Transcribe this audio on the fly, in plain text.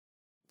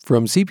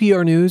From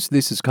CPR News,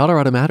 this is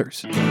Colorado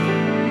Matters.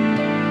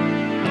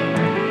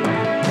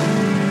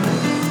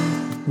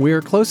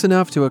 We're close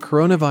enough to a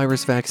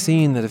coronavirus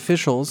vaccine that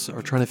officials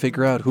are trying to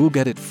figure out who'll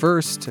get it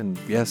first and,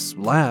 yes,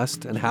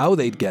 last, and how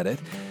they'd get it.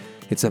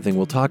 It's something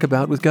we'll talk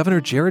about with Governor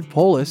Jared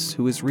Polis,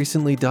 who was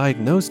recently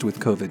diagnosed with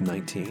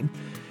COVID-19.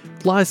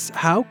 Plus,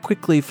 how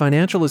quickly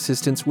financial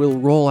assistance will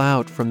roll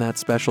out from that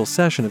special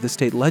session of the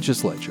state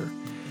legislature.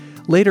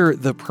 Later,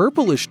 the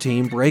Purplish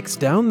team breaks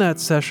down that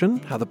session,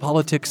 how the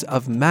politics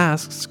of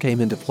masks came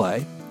into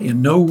play.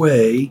 In no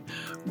way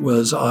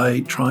was I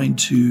trying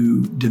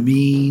to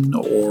demean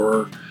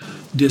or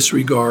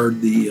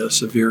disregard the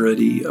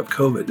severity of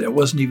COVID. That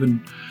wasn't even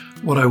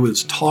what I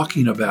was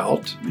talking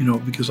about,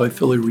 because I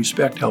fully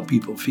respect how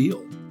people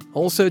feel.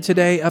 Also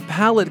today, a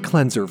palate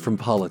cleanser from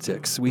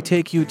politics. We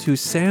take you to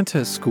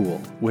Santa School,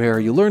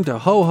 where you learn to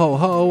ho, ho,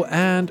 ho,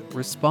 and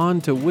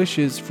respond to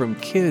wishes from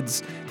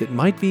kids that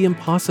might be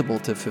impossible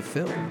to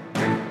fulfill.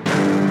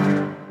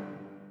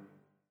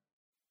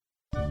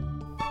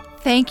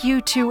 Thank you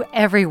to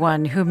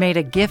everyone who made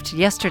a gift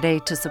yesterday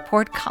to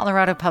support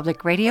Colorado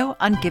Public Radio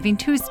on Giving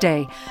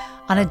Tuesday.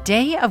 On a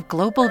day of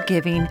global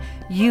giving,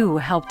 you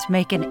helped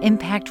make an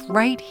impact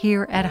right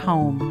here at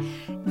home.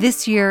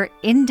 This year,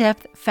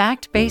 in-depth,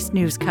 fact-based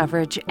news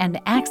coverage and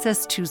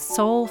access to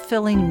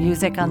soul-filling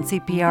music on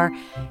CPR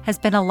has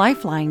been a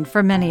lifeline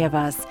for many of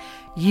us.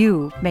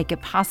 You make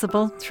it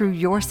possible through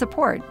your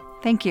support.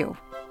 Thank you.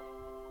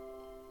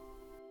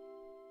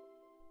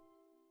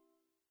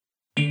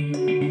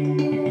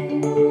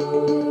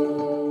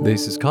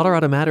 This is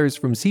Colorado Matters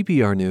from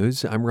CPR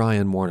News. I'm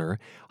Ryan Warner.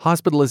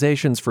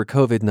 Hospitalizations for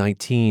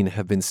COVID-19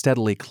 have been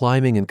steadily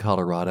climbing in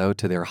Colorado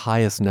to their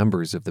highest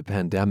numbers of the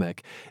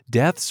pandemic.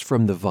 Deaths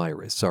from the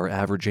virus are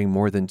averaging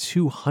more than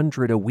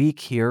 200 a week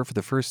here for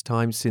the first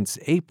time since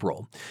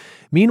April.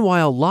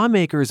 Meanwhile,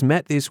 lawmakers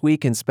met this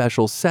week in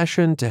special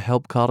session to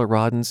help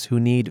Coloradans who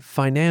need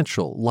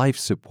financial life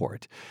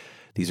support.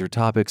 These are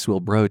topics we'll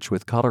broach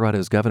with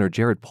Colorado's Governor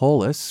Jared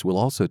Polis. We'll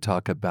also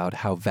talk about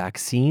how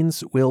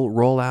vaccines will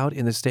roll out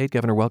in the state.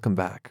 Governor, welcome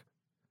back.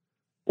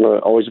 Well,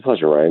 always a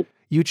pleasure, Ryan.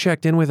 You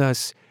checked in with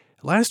us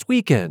last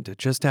weekend,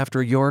 just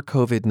after your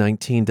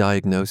COVID-19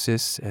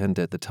 diagnosis, and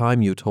at the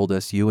time you told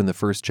us you and the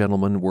first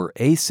gentleman were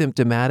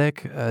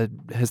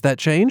asymptomatic. Has that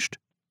changed?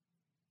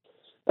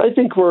 I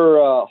think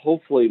we're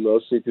hopefully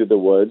mostly through the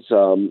woods.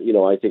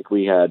 I think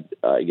we had,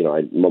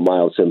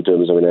 mild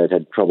symptoms. I mean, I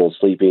had trouble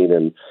sleeping,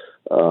 and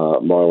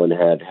Marlon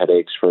had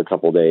headaches for a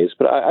couple of days.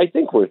 But I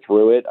think we're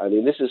through it. I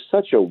mean, this is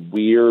such a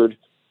weird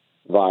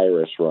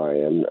virus,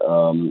 Ryan.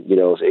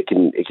 It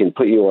can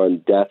put you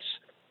on death's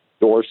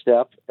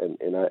doorstep.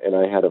 And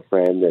I had a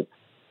friend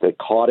that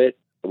caught it,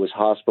 was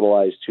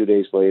hospitalized 2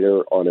 days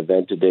later, on a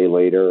vent a day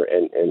later,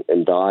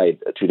 and died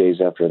 2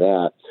 days after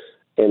that.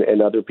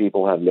 And other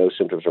people have no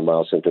symptoms or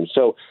mild symptoms.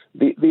 So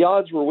the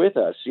odds were with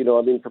us.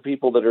 For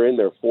people that are in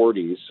their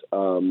 40s,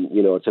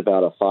 it's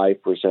about a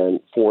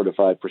 4 to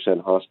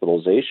 5%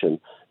 hospitalization.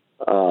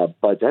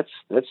 But that's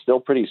still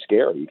pretty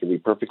scary. You can be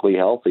perfectly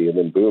healthy, and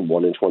then boom,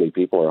 1 in 20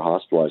 people are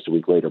hospitalized a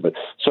week later. But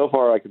so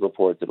far, I can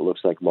report that it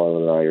looks like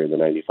Marlon and I are in the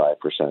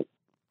 95%.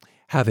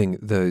 Having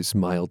those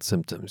mild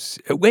symptoms.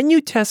 When you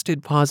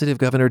tested positive,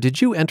 Governor,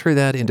 did you enter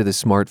that into the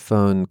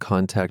smartphone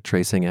contact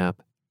tracing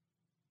app?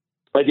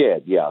 I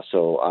did, yeah.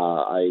 So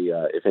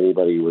if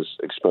anybody was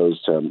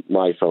exposed to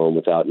my phone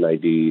without an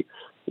ID,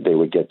 they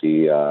would get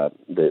the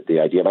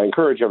ID. And I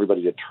encourage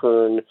everybody to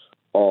turn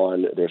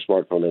on their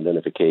smartphone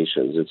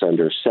identifications. It's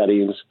under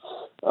settings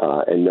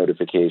and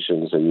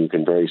notifications, and you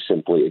can very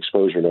simply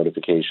exposure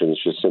notifications.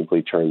 Just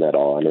simply turn that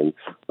on, and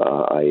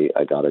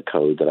I got a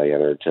code that I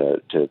entered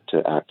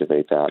to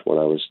activate that when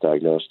I was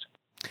diagnosed.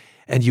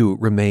 And you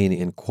remain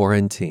in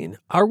quarantine.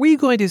 Are we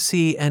going to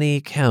see any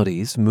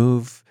counties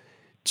move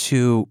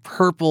to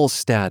purple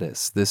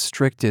status, the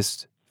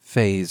strictest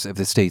phase of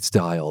the state's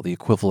dial, the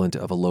equivalent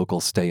of a local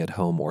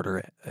stay-at-home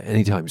order,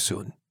 anytime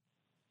soon?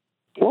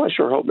 Well, I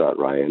sure hope not,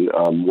 Ryan.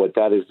 What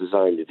that is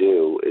designed to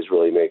do is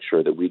really make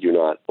sure that we do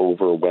not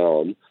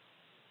overwhelm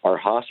our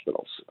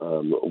hospitals,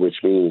 which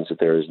means that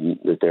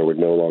there would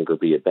no longer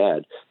be a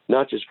bed,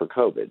 not just for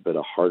COVID, but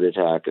a heart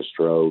attack, a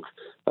stroke,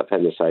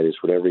 appendicitis,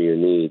 whatever you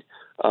need.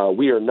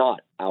 We are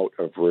not out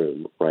of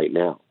room right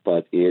now,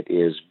 but it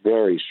is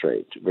very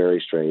strange,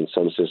 very strange.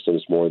 Some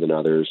systems more than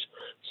others,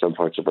 some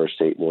parts of our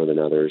state more than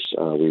others.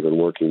 We've been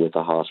working with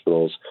the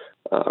hospitals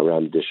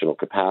around additional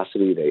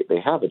capacity. They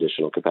have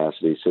additional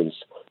capacity since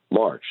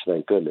March,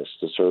 thank goodness,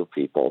 to serve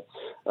people.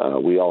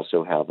 We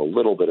also have a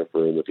little bit of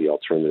room with the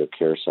alternative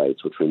care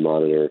sites, which we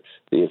monitor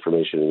the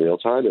information in real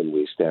time, and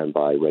we stand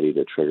by ready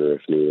to trigger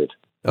if needed.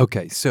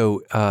 Okay,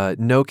 so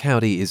no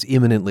county is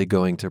imminently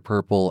going to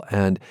purple,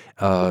 and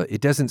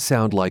it doesn't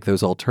sound like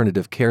those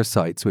alternative care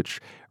sites, which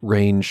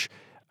range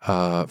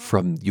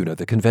from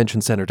the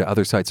convention center to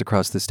other sites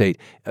across the state,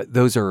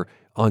 those are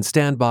on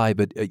standby,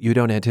 but you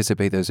don't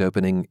anticipate those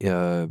opening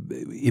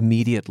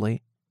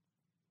immediately?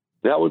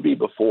 That would be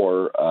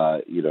before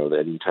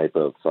any type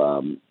of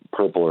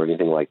purple or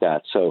anything like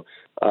that. So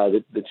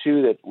the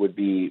two that would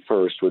be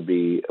first would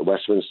be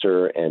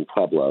Westminster and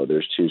Pueblo.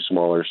 There's two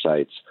smaller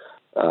sites.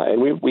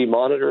 And we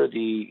monitor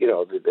the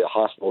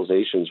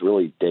hospitalizations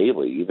really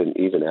daily,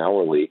 even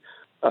hourly,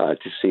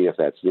 to see if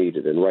that's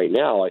needed. And right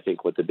now, I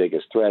think what the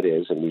biggest threat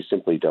is, and we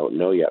simply don't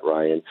know yet,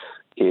 Ryan,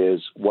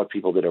 is what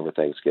people did over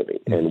Thanksgiving.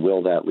 And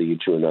will that lead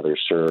to another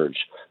surge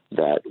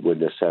that would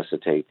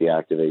necessitate the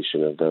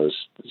activation of those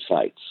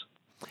sites?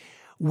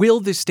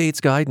 Will the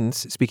state's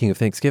guidance, speaking of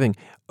Thanksgiving,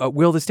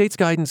 will the state's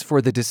guidance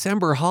for the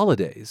December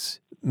holidays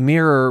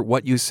mirror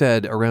what you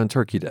said around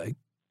Turkey Day?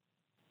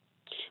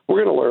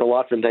 We're going to learn a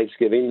lot from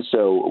Thanksgiving.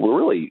 So we're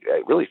really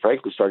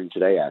frankly, starting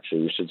today,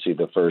 actually, we should see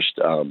the first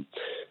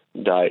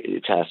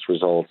test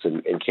results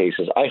and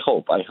cases. I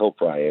hope,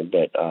 Ryan,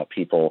 that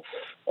people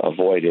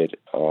avoided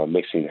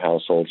mixing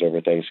households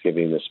over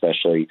Thanksgiving,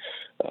 especially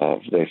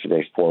if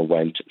they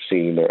forewent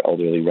seeing their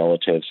elderly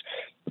relatives.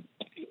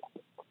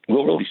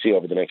 We'll really see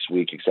over the next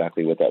week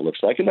exactly what that looks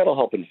like, and that'll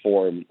help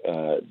inform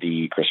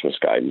the Christmas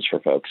guidance for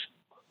folks.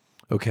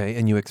 Okay,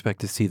 and you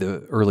expect to see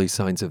the early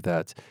signs of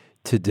that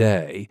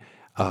today.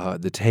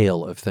 The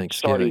tail of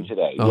Thanksgiving. Starting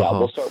today, yeah.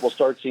 We'll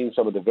start seeing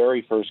some of the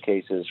very first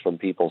cases from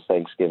people's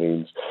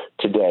Thanksgivings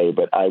today,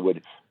 but I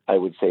would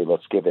say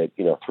let's give it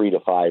 3 to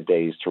 5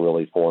 days to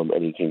really form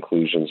any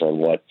conclusions on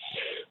what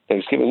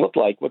Thanksgiving looked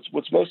like.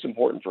 What's most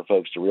important for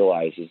folks to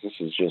realize is this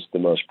is just the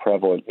most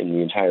prevalent in the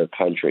entire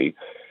country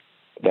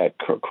that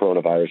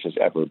coronavirus has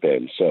ever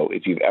been. So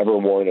if you've ever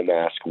worn a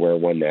mask, wear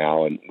one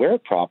now and wear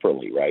it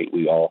properly, right?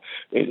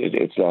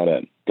 It's not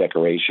a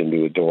decoration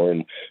to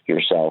adorn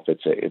yourself.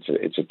 It's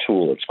a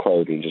tool. It's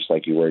clothing, just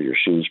like you wear your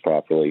shoes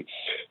properly,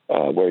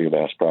 wear your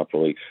mask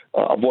properly.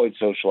 Avoid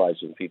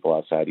socializing with people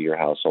outside of your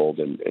household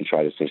and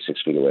try to stay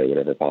 6 feet away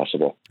whenever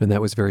possible. And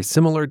that was very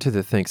similar to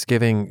the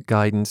Thanksgiving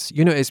guidance.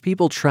 As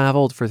people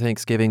traveled for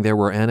Thanksgiving, there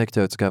were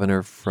anecdotes,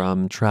 Governor,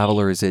 from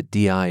travelers at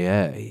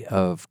DIA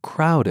of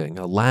crowding,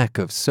 a lack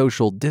of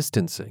social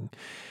distancing.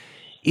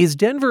 Is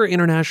Denver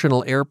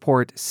International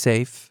Airport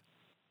safe?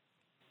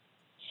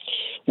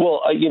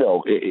 Well,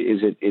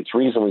 it's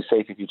reasonably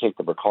safe if you take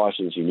the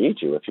precautions you need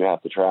to if you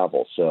have to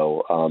travel.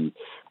 So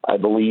I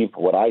believe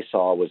what I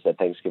saw was that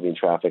Thanksgiving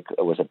traffic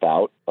was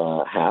about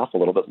half, a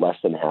little bit less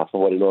than half of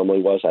what it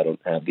normally was. I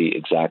don't have the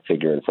exact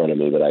figure in front of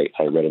me, but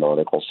I read an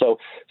article. So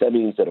that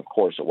means that, of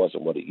course, it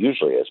wasn't what it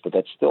usually is, but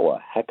that's still a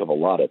heck of a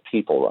lot of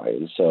people,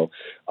 Ryan. So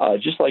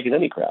just like in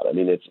any crowd,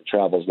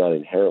 travel is not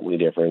inherently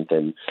different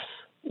than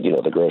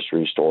the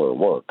grocery store or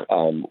work.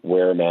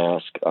 Wear a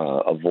mask,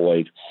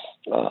 avoid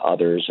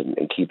others,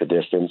 and keep a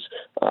distance.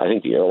 I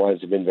think the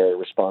airlines have been very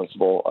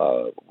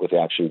responsible with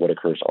actually what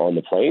occurs on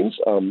the planes.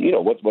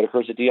 What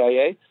occurs at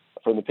DIA,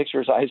 from the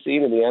pictures I've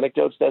seen and the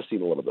anecdotes, does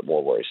seem a little bit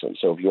more worrisome.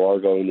 So if you are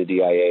going to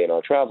DIA and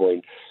are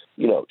traveling,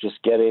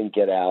 just get in,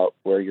 get out,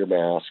 wear your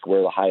mask,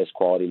 wear the highest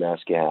quality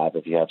mask you have.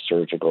 If you have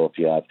surgical, if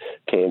you have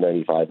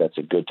KN95, that's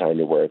a good time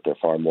to wear it. They're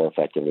far more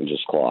effective than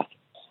just cloth.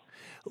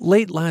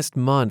 Late last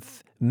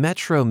month,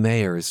 Metro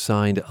mayors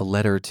signed a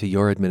letter to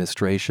your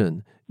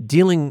administration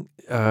dealing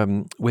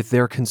with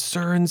their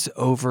concerns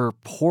over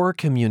poor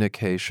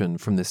communication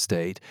from the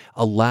state,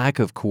 a lack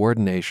of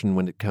coordination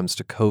when it comes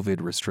to COVID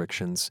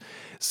restrictions.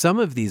 Some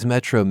of these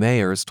Metro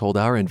mayors told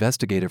our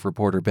investigative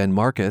reporter Ben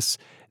Marcus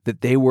that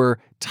they were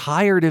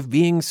tired of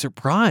being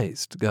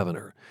surprised,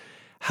 Governor.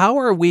 How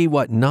are we,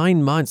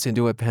 9 months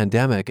into a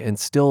pandemic and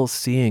still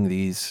seeing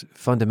these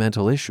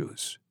fundamental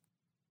issues?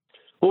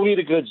 Well, we had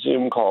a good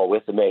Zoom call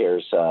with the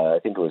mayors. I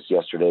think it was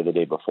yesterday, the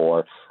day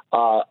before.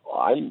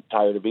 I'm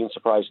tired of being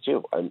surprised,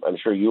 too. I'm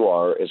sure you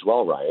are as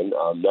well, Ryan.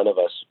 None of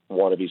us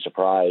want to be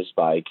surprised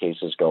by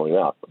cases going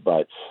up.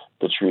 But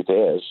the truth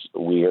is,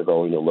 we are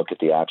going to look at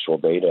the actual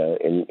data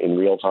in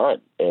real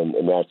time. And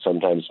that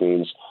sometimes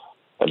means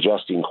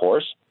adjusting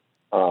course.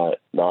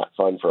 Not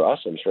fun for us.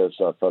 I'm sure it's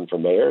not fun for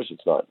mayors.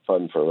 It's not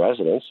fun for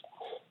residents.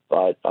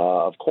 But,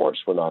 of course,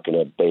 we're not going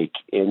to bake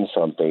in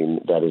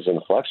something that is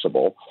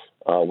inflexible.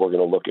 We're going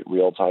to look at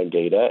real-time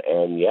data,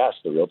 and yes,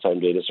 the real-time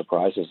data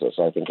surprises us.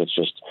 I think it's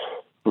just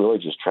really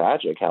just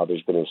tragic how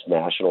there's been this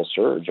national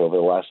surge over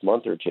the last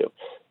month or two.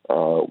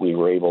 We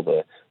were able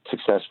to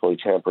successfully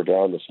tamper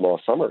down the small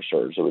summer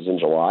surge. It was in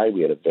July.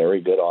 We had a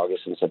very good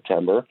August and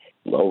September,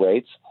 low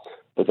rates.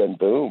 But then,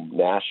 boom,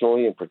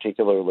 nationally and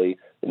particularly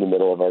in the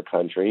middle of our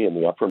country, in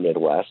the upper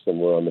Midwest, and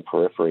we're on the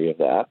periphery of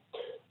that,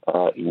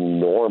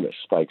 enormous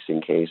spikes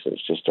in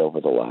cases just over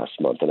the last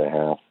month and a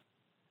half.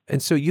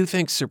 And so you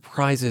think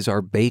surprises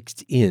are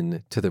baked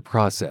in to the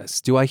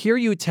process. Do I hear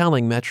you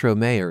telling Metro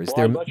mayors?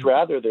 Well, I'd much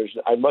rather there's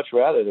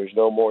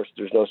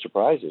no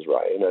surprises,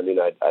 Ryan.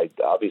 I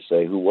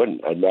obviously, who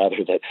wouldn't? I'd rather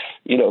that,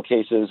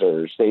 cases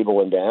are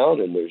stable and down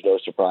and there's no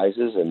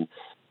surprises and,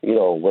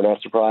 we're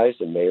not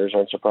surprised and mayors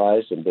aren't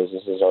surprised and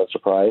businesses aren't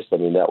surprised.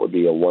 That would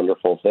be a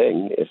wonderful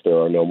thing if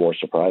there are no more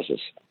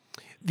surprises.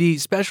 The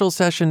special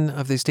session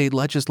of the state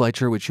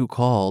legislature, which you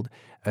called,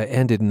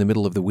 ended in the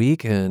middle of the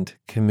week and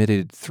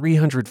committed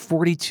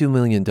 $342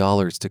 million to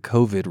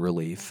COVID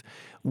relief.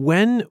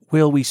 When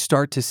will we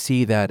start to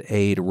see that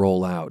aid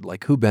roll out?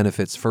 Like, who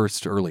benefits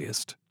first,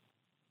 earliest?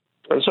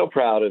 I'm so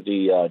proud of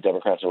the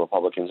Democrats and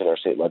Republicans in our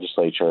state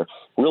legislature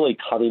really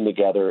coming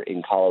together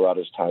in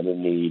Colorado's time of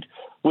need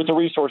with the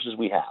resources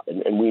we have.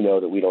 And we know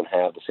that we don't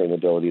have the same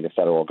ability the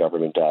federal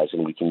government does,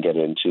 and we can get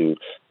into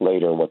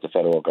later what the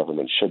federal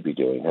government should be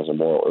doing, has a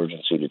moral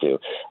urgency to do.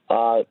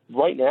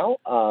 Right now,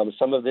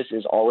 some of this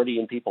is already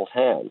in people's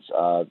hands.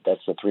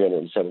 That's the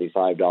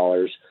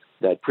 $375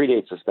 that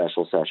predates a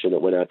special session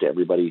that went out to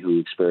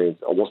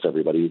almost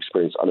everybody who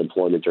experienced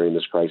unemployment during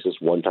this crisis,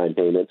 one-time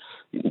payment.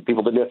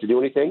 People didn't have to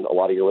do anything. A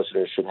lot of your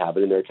listeners should have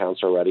it in their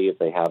accounts already. If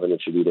they haven't,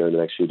 it should be there in the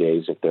next few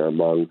days if they're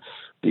among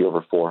the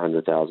over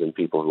 400,000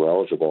 people who are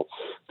eligible.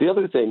 The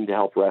other thing to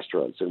help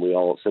restaurants, and we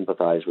all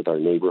sympathize with our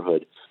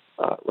neighborhood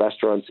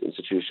restaurants,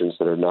 institutions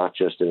that are not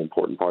just an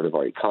important part of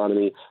our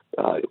economy,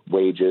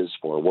 wages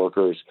for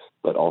workers,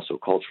 but also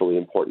culturally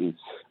important.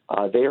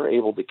 They are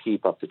able to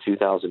keep up to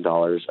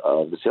 $2,000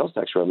 of the sales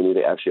tax revenue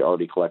they actually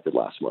already collected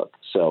last month.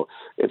 So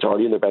it's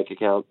already in their bank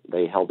account.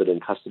 They held it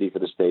in custody for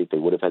the state. They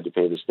would have had to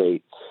pay the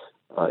state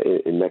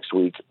in next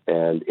week,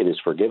 and it is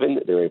forgiven.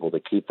 They're able to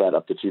keep that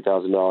up to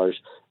 $2,000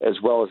 as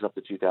well as up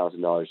to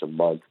 $2,000 a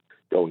month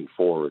going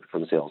forward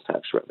from sales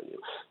tax revenue.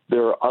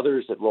 There are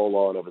others that roll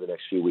on over the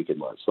next few weeks and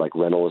months, like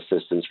rental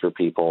assistance for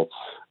people,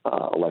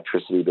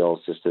 electricity bill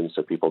assistance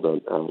so people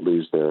don't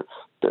lose their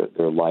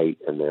light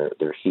and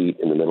their heat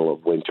in the middle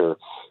of winter,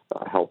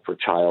 help for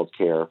child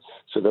care.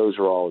 So those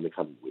are all in the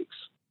coming weeks.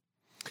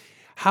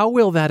 How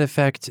will that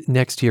affect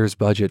next year's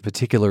budget,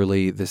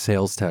 particularly the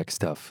sales tax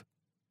stuff?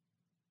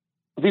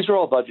 These are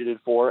all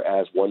budgeted for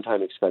as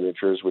one-time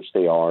expenditures, which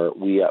they are.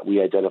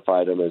 We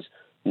identified them as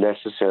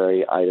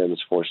necessary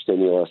items for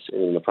stimulus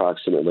in an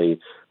approximately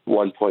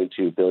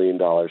 $1.2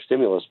 billion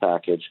stimulus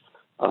package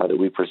that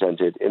we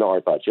presented in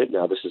our budget.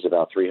 Now, this is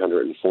about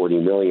 $340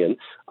 million.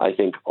 I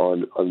think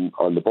on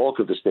the bulk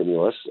of the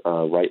stimulus,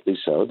 rightly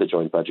so, the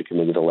Joint Budget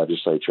Committee of the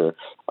legislature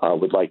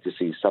would like to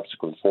see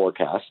subsequent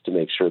forecasts to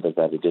make sure that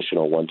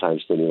additional one-time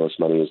stimulus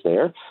money is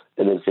there,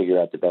 and then figure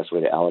out the best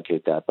way to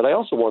allocate that. But I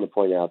also want to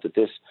point out that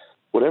this,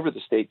 whatever the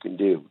state can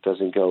do,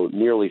 doesn't go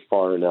nearly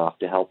far enough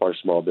to help our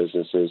small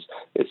businesses.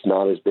 It's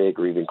not as big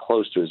or even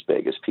close to as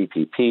big as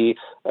PPP,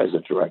 as the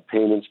direct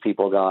payments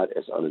people got,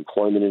 as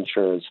unemployment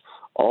insurance,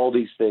 all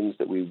these things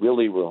that we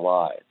really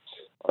rely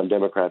on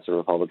Democrats and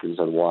Republicans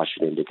in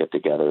Washington to get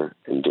together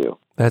and do.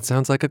 That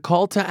sounds like a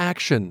call to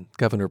action,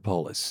 Governor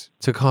Polis,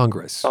 to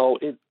Congress. Oh,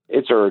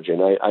 it's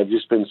urgent. I've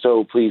just been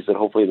so pleased that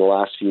hopefully in the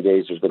last few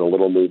days there's been a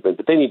little movement,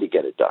 but they need to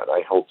get it done.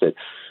 I hope that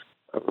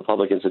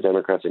Republicans and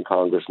Democrats in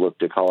Congress look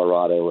to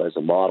Colorado as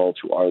a model,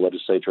 to our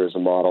legislature as a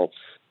model.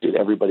 Did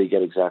everybody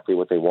get exactly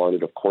what they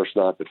wanted? Of course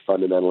not, but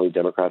fundamentally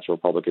Democrats and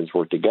Republicans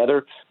worked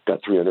together,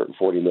 got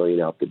 $340 million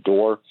out the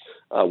door.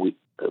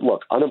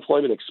 Look,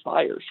 unemployment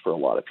expires for a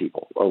lot of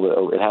people.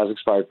 It has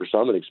expired for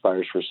some. It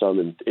expires for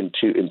some in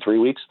 3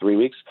 weeks.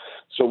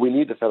 So we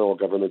need the federal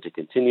government to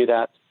continue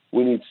that.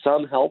 We need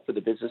some help for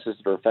the businesses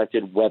that are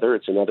affected, whether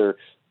it's another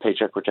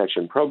paycheck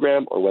protection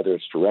program or whether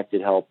it's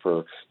directed help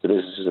for the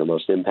businesses that are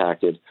most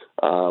impacted.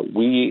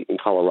 We in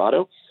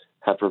Colorado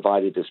have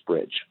provided this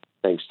bridge,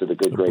 thanks to the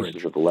good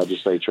graces of the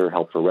legislature,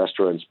 help for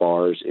restaurants,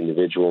 bars,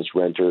 individuals,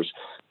 renters.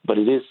 But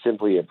it is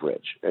simply a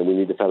bridge, and we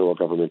need the federal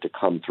government to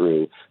come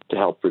through to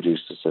help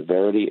reduce the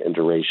severity and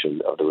duration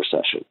of the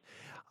recession.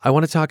 I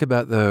want to talk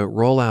about the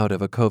rollout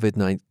of a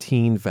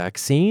COVID-19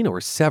 vaccine, or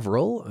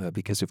several,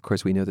 because, of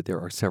course, we know that there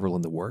are several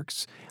in the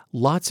works.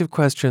 Lots of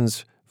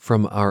questions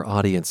from our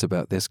audience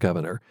about this,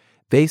 Governor.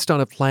 Based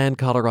on a plan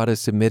Colorado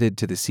submitted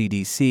to the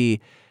CDC,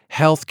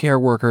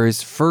 healthcare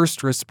workers, first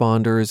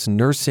responders,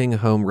 nursing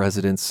home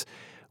residents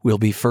will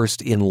be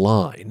first in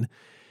line.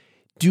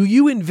 Do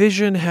you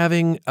envision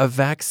having a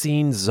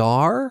vaccine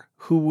czar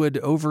who would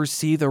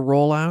oversee the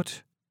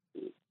rollout?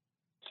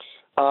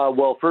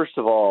 Well, first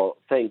of all,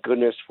 thank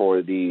goodness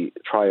for the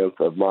triumph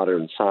of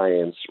modern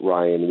science,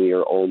 Ryan. We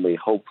are only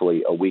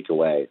hopefully a week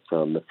away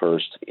from the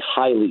first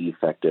highly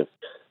effective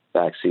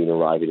vaccine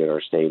arriving in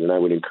our state. And I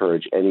would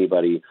encourage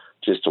anybody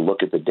just to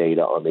look at the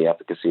data on the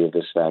efficacy of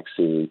this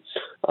vaccine.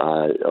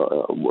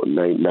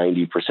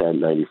 90%,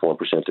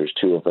 94%, there's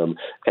two of them.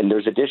 And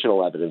there's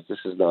additional evidence. This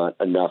is not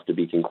enough to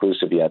be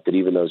conclusive yet, that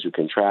even those who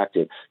contract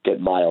it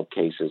get mild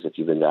cases if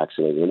you've been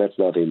vaccinated. And that's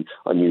nothing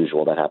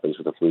unusual. That happens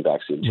with the flu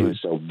vaccine, too.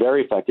 So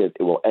very effective.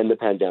 It will end the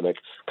pandemic.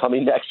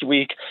 Coming next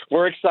week,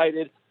 we're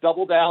excited.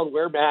 Double down,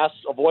 wear masks,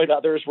 avoid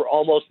others. We're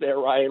almost there,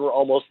 Ryan. We're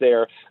almost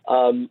there.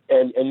 And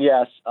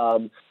yes,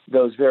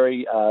 those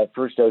very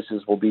first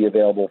doses will be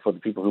available for the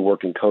people who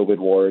work in COVID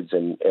wards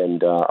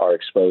and are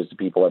exposed to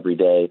people every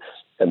day.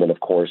 And then, of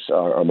course,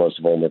 our most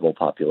vulnerable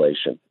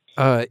population.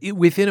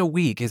 Within a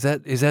week, is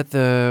that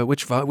the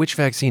which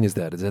vaccine is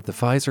that? Is that the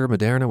Pfizer,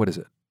 Moderna? What is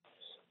it?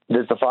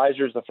 The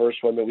Pfizer is the first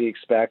one that we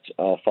expect,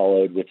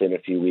 followed within a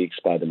few weeks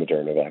by the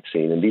Moderna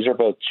vaccine. And these are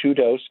both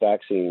 2-dose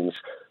vaccines.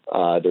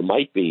 There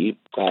might be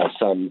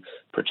some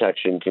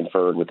protection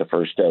conferred with the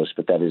first dose,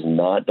 but that is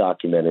not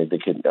documented.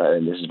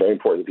 And this is very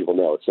important that people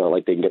know. It's not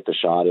like they can get the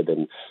shot and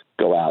then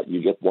go out.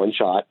 You get one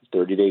shot,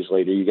 30 days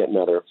later you get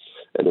another,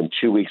 and then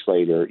 2 weeks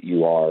later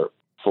you are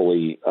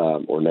fully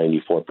or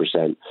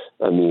 94%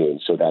 immune.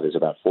 So that is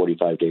about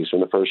 45 days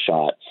from the first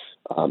shot.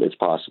 It's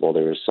possible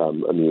there is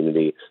some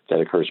immunity that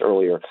occurs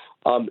earlier.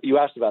 You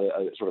asked about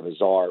a sort of a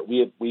czar.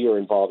 We are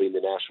involving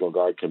the National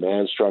Guard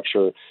command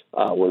structure.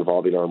 We're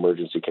involving our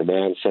emergency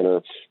command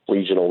center,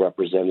 regional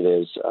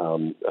representatives,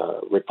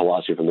 Rick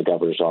Pelosi from the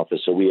governor's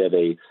office. So we have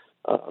a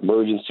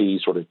emergency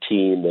sort of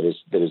team that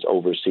is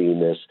overseeing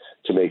this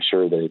to make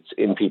sure that it's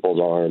in people's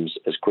arms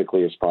as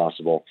quickly as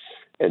possible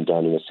and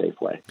done in a safe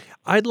way.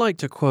 I'd like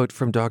to quote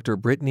from Dr.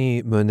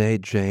 Brittany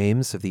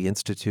Monet-James of the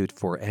Institute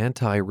for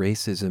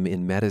Anti-Racism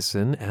in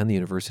Medicine and the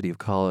University of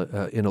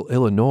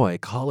Illinois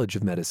College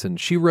of Medicine.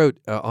 She wrote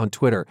on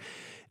Twitter,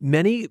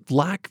 "Many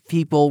Black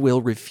people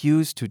will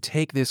refuse to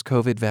take this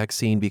COVID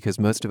vaccine because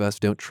most of us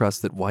don't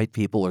trust that white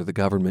people or the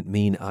government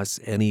mean us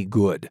any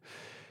good."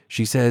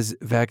 She says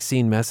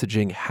vaccine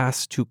messaging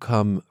has to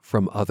come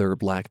from other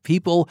Black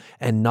people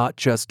and not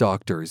just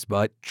doctors,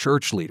 but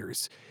church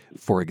leaders,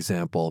 for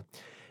example.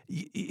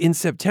 In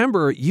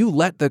September, you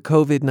let the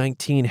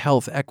COVID-19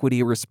 Health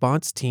Equity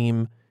Response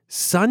Team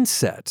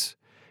sunset.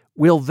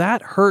 Will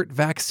that hurt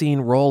vaccine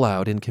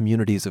rollout in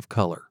communities of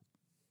color?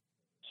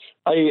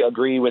 I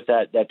agree with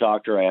that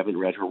doctor. I haven't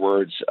read her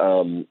words,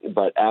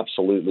 but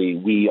absolutely,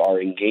 we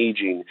are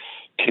engaging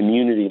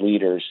community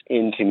leaders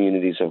in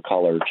communities of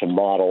color to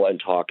model and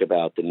talk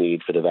about the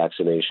need for the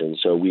vaccination.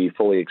 So we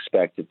fully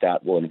expect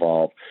that will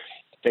involve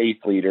faith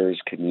leaders,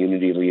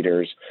 community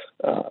leaders,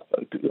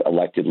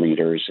 elected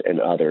leaders,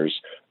 and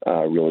others.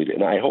 Really,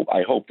 and I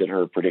hope that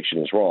her prediction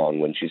is wrong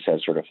when she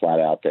says sort of flat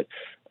out that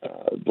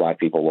Black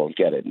people won't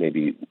get it.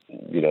 Maybe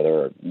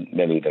there are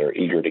many that are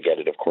eager to get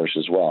it, of course,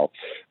 as well.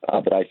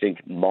 But I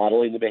think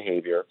modeling the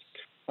behavior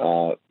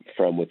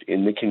from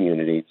within the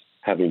community,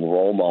 having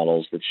role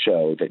models that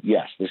show that,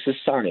 yes, this is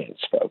science,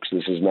 folks.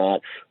 This is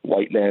not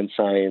white man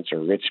science or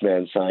rich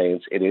man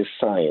science. It is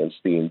science,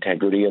 the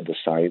integrity of the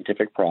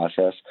scientific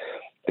process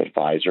that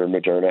Pfizer and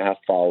Moderna have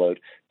followed,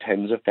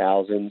 tens of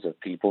thousands of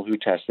people who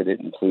tested it,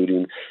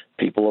 including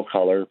people of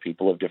color,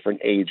 people of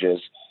different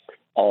ages,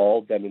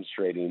 all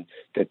demonstrating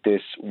that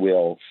this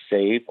will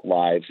save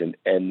lives and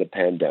end the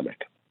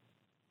pandemic.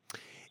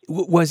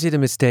 Was it a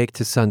mistake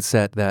to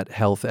sunset that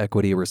Health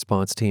Equity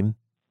Response Team?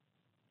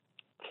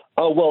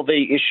 Well,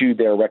 they issued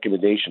their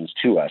recommendations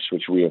to us,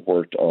 which we have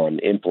worked on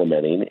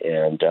implementing,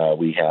 and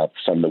we have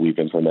some that we've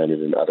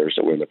implemented and others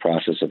that we're in the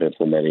process of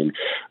implementing.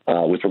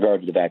 With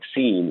regard to the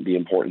vaccine, the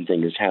important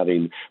thing is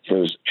having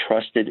those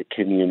trusted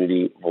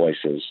community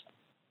voices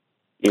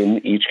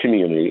in each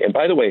community. And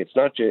by the way, it's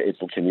not just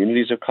it's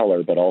communities of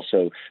color, but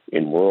also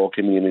in rural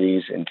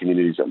communities and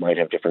communities that might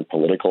have different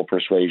political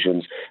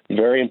persuasions.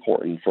 Very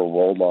important for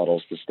role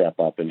models to step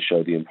up and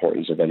show the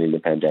importance of ending the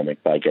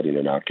pandemic by getting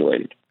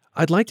inoculated.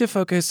 I'd like to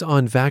focus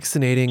on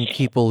vaccinating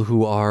people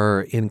who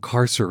are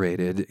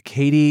incarcerated.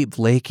 Katie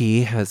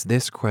Blakey has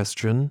this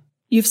question.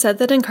 You've said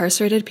that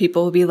incarcerated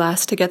people will be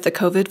last to get the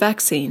COVID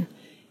vaccine.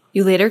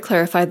 You later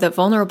clarified that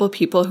vulnerable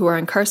people who are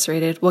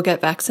incarcerated will get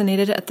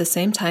vaccinated at the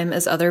same time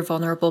as other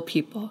vulnerable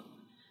people.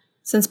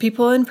 Since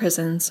people in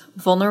prisons,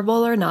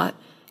 vulnerable or not,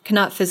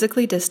 cannot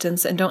physically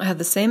distance and don't have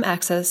the same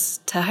access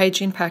to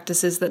hygiene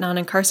practices that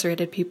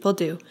non-incarcerated people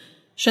do,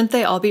 shouldn't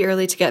they all be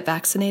early to get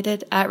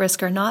vaccinated, at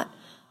risk or not?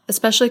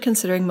 Especially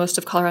considering most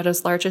of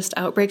Colorado's largest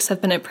outbreaks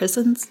have been at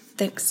prisons?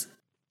 Thanks.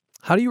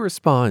 How do you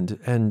respond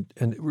and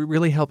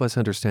really help us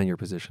understand your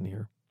position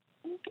here?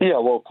 Yeah,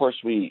 well, of course,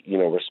 we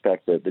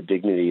respect the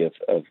dignity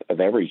of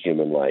every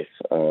human life,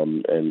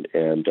 and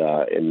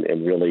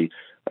really,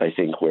 I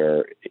think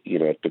where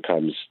it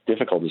becomes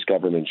difficult is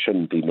government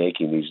shouldn't be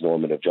making these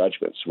normative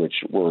judgments,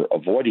 which we're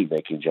avoiding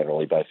making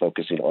generally by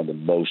focusing on the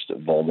most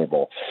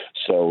vulnerable.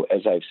 So,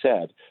 as I've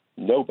said,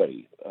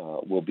 nobody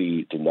will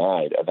be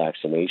denied a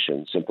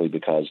vaccination simply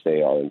because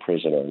they are in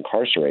prison or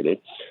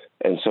incarcerated.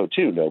 And so,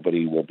 too,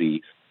 nobody will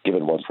be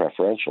given one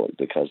preferentially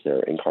because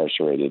they're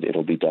incarcerated.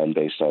 It'll be done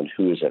based on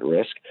who is at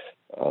risk,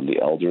 the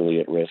elderly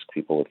at risk,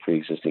 people with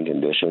pre-existing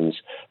conditions,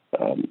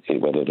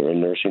 whether they're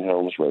in nursing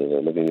homes, whether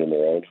they're living in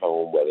their own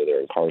home, whether they're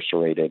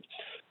incarcerated.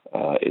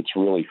 It's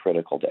really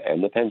critical to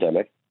end the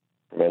pandemic,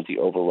 prevent the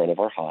overrun of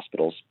our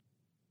hospitals,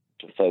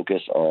 to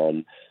focus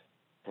on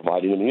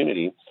providing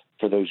immunity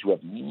for those who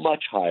have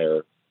much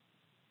higher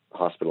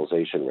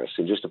hospitalization risks.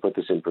 And just to put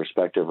this in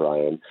perspective,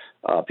 Ryan,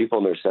 people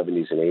in their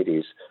 70s and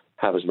 80s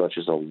have as much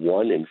as a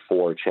 1 in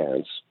 4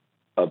 chance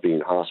of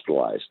being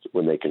hospitalized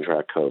when they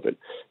contract COVID.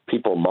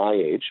 People my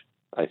age,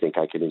 I think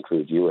I could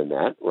include you in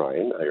that,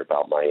 Ryan, you're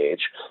about my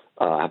age,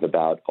 have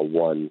about a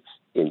 1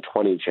 in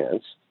 20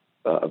 chance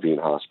of being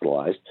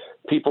hospitalized.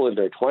 People in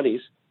their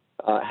 20s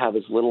have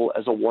as little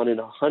as a 1 in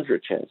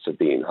 100 chance of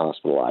being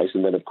hospitalized.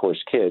 And then, of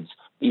course, kids,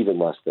 even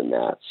less than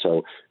that.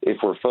 So if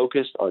we're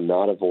focused on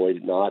not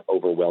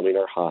overwhelming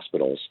our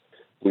hospitals,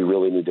 we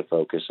really need to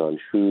focus on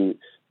who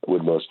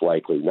would most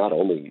likely not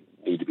only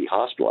need to be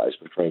hospitalized,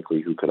 but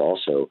frankly, who could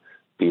also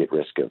be at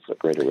risk of a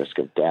greater risk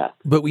of death.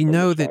 But we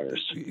know that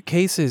virus.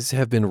 Cases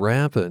have been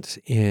rampant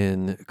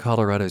in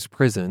Colorado's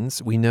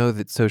prisons. We know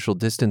that social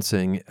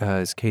distancing,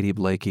 as Katie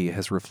Blakey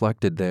has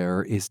reflected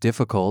there, is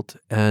difficult.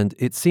 And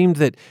it seemed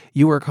that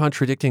you were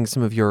contradicting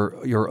some of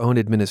your own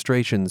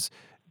administration's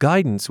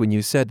guidance when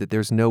you said that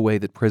there's no way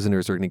that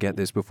prisoners are going to get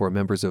this before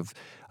members of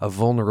a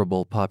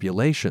vulnerable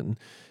population.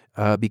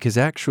 Because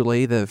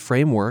actually the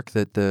framework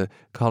that the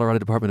Colorado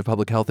Department of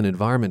Public Health and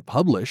Environment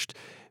published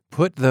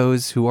put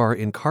those who are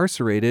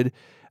incarcerated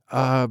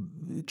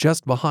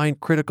just behind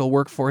critical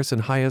workforce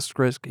and highest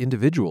risk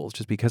individuals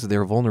just because of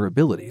their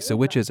vulnerability. So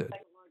which is it?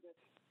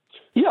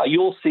 Yeah,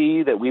 you'll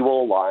see that we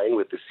will align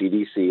with the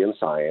CDC and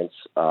science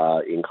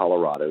in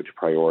Colorado to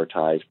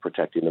prioritize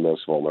protecting the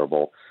most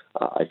vulnerable.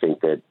 I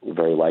think that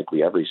very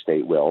likely every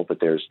state will, but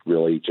there's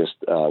really just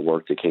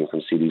work that came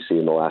from CDC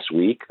in the last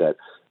week that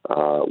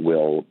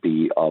will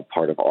be a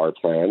part of our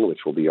plan, which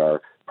will be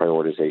our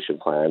prioritization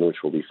plan, which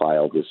will be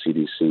filed with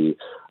CDC.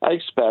 I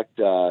expect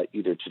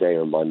either today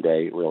or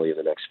Monday, really in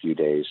the next few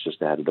days,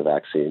 just ahead of the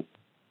vaccine.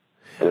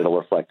 And it'll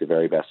reflect the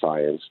very best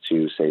science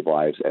to save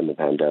lives and the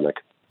pandemic.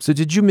 So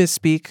did you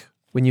misspeak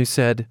when you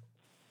said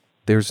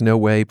there's no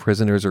way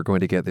prisoners are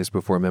going to get this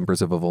before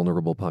members of a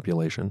vulnerable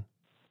population?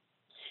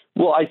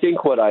 Well, I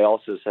think what I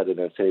also said in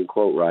that same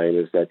quote, Ryan,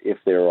 is that if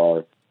there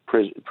are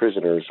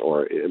prisoners,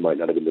 or it might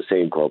not have been the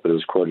same quote, but it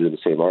was quoted in the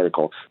same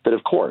article, that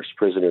of course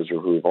prisoners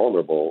who are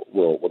vulnerable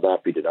will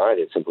not be denied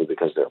it simply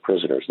because they're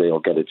prisoners. They'll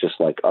get it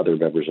just like other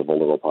members of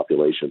vulnerable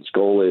populations.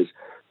 Goal is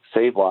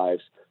save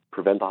lives,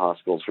 prevent the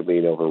hospitals from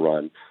being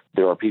overrun.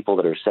 There are people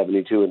that are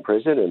 72 in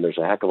prison, and there's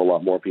a heck of a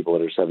lot more people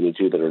that are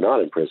 72 that are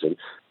not in prison,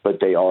 but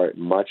they are at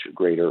much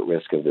greater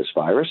risk of this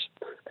virus.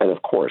 And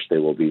of course, they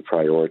will be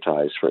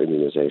prioritized for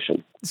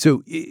immunization.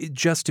 So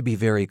just to be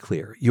very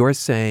clear, you're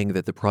saying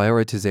that the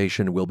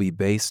prioritization will be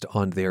based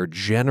on their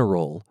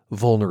general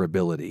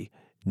vulnerability,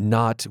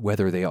 not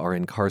whether they are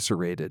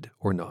incarcerated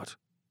or not.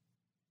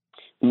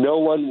 No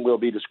one will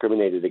be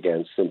discriminated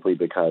against simply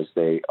because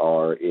they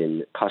are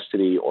in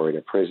custody or in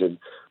a prison.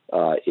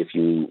 If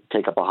you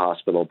take up a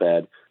hospital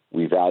bed,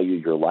 we value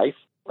your life.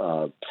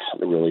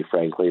 Really,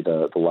 frankly,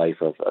 the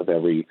life of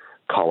every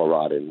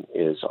Coloradan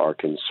is our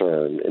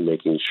concern in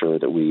making sure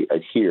that we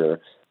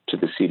adhere to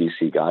the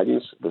CDC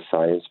guidance, the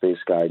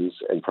science-based guidance,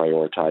 and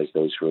prioritize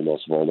those who are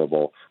most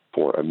vulnerable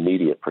for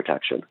immediate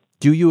protection.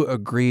 Do you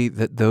agree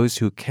that those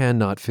who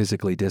cannot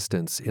physically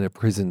distance in a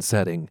prison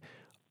setting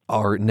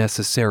are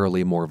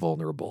necessarily more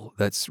vulnerable?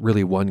 That's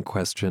really one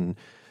question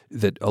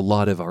that a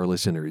lot of our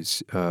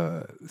listeners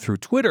through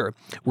Twitter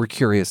were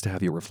curious to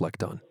have you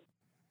reflect on.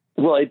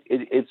 Well,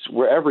 it's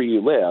wherever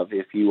you live.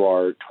 If you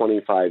are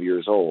 25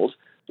 years old,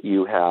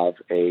 you have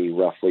a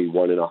roughly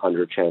 1 in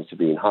 100 chance of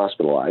being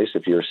hospitalized.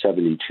 If you're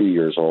 72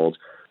 years old,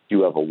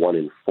 you have a 1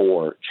 in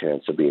 4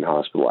 chance of being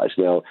hospitalized.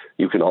 Now,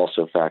 you can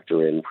also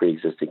factor in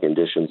pre-existing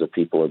conditions of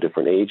people of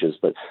different ages.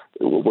 But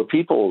what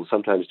people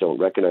sometimes don't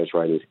recognize,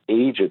 Ryan, is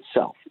age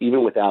itself,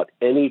 even without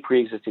any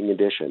pre-existing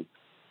condition,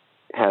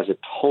 has a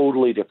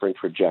totally different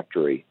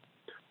trajectory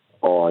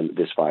on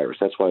this virus.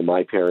 That's why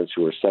my parents,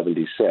 who are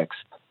 76,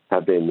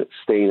 have been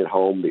staying at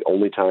home. The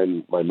only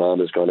time my mom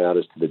has gone out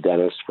is to the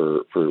dentist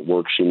for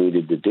work she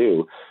needed to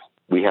do.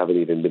 We haven't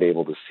even been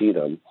able to see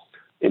them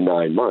in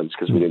 9 months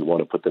because we didn't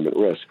want to put them at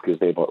risk, because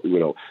they,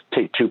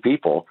 take 2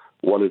 people,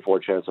 1 in 4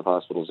 chance of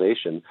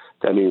hospitalization.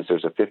 That means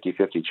there's a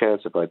 50-50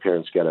 chance if my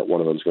parents get it,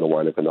 one of them is going to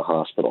wind up in the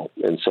hospital.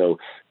 And so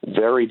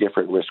very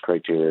different risk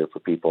criteria for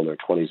people in their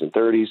 20s and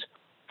 30s,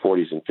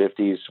 40s and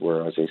 50s,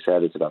 where, as I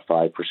said, it's about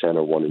 5%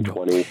 or 1 in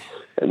 20.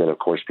 And then, of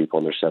course, people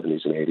in their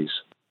 70s and 80s.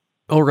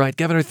 All right,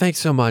 Governor, thanks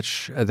so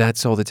much.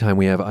 That's all the time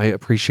we have. I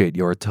appreciate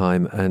your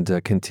time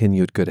and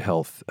continued good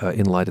health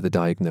in light of the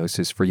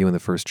diagnosis for you and the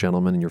First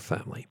Gentleman and your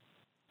family.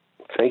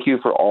 Thank you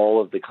for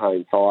all of the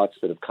kind thoughts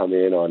that have come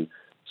in on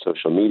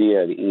social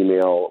media and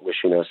email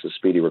wishing us a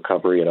speedy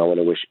recovery. And I want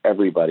to wish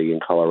everybody in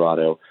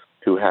Colorado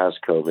who has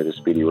COVID a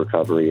speedy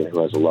recovery, and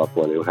who has a loved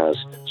one who has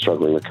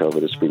struggling with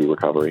COVID a speedy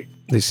recovery.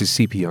 This is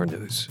CPR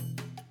News.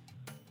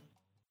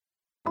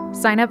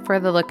 Sign up for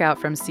The Lookout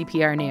from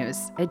CPR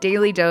News, a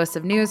daily dose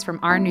of news from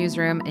our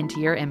newsroom into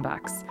your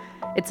inbox.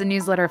 It's a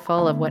newsletter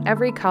full of what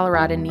every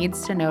Coloradan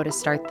needs to know to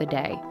start the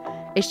day.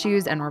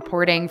 Issues and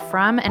reporting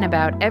from and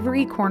about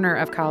every corner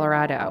of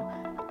Colorado.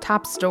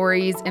 Top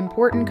stories,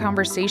 important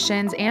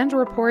conversations, and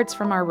reports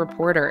from our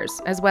reporters,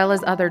 as well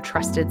as other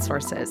trusted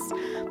sources.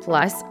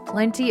 Plus,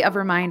 plenty of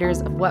reminders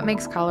of what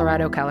makes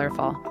Colorado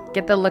colorful.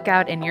 Get The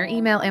Lookout in your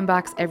email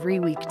inbox every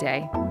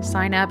weekday.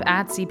 Sign up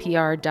at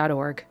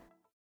CPR.org.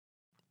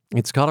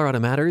 It's Colorado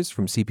Matters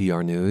from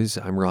CPR News.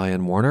 I'm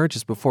Ryan Warner.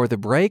 Just before the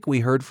break,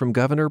 we heard from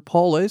Governor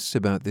Polis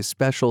about this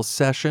special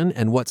session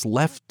and what's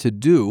left to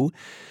do.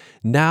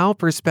 Now,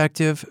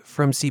 perspective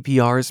from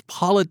CPR's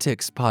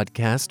politics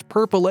podcast,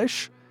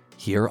 Purplish.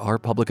 Here are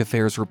public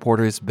affairs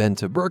reporters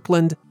Benta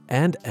Birkeland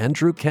and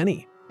Andrew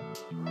Kenny.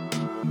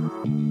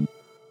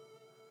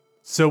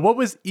 So what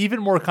was even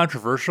more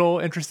controversial,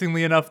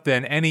 interestingly enough,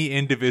 than any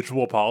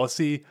individual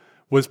policy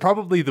was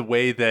probably the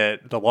way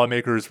that the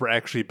lawmakers were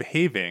actually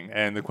behaving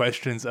and the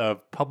questions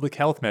of public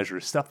health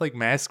measures, stuff like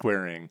mask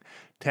wearing,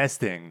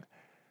 testing.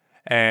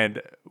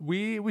 And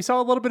we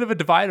saw a little bit of a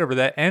divide over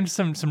that and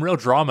some real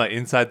drama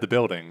inside the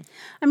building.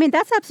 I mean,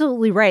 that's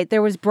absolutely right.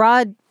 There was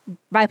broad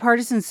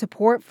bipartisan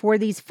support for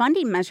these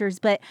funding measures,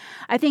 but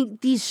I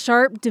think these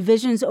sharp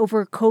divisions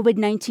over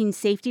COVID-19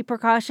 safety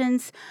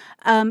precautions,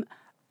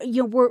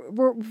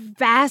 we're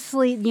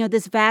vastly,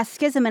 this vast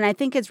schism, and I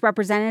think it's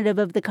representative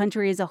of the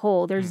country as a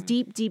whole. There's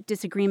deep, deep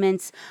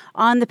disagreements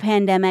on the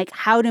pandemic,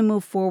 how to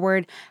move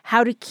forward,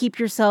 how to keep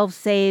yourself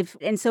safe.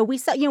 And so we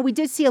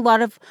did see a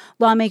lot of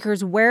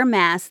lawmakers wear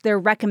masks. They're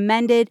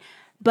recommended,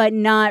 but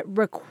not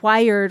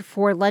required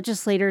for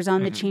legislators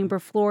on the chamber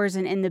floors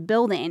and in the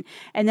building.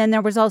 And then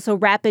there was also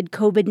rapid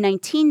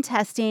COVID-19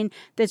 testing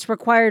that's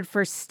required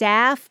for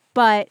staff,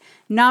 but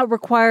not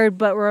required,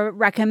 but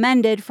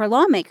recommended for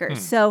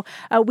lawmakers. So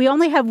we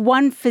only have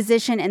one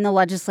physician in the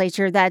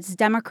legislature. That's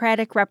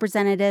Democratic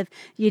Representative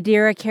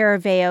Yadira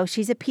Caraveo.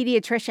 She's a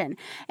pediatrician.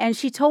 And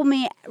she told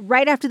me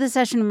right after the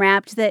session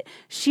wrapped that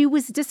she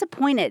was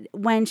disappointed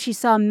when she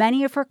saw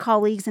many of her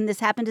colleagues, and this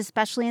happened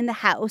especially in the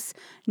House,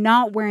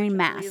 not wearing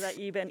masks. That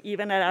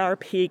even at our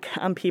peak,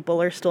 people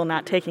are still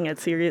not taking it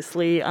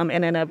seriously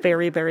and in a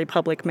very, very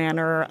public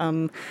manner,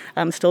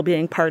 still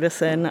being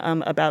partisan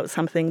about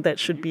something that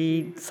should be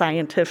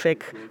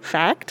scientific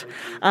fact.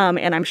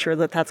 And I'm sure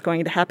that that's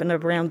going to happen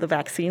around the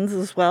vaccines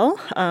as well.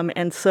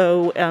 And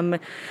so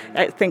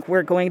I think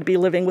we're going to be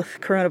living with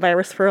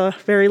coronavirus for a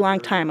very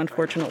long time,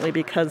 unfortunately,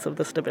 because of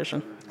this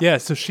division. Yeah,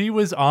 so she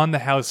was on the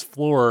House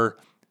floor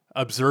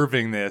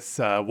observing this,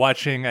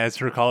 watching as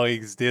her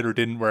colleagues did or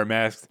didn't wear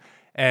masks.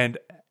 And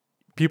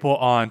people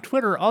on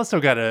Twitter also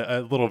got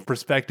a little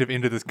perspective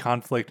into this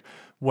conflict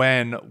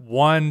when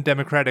one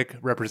Democratic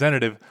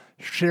representative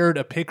shared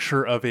a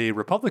picture of a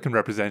Republican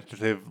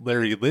representative,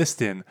 Larry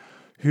Liston,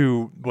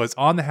 who was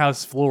on the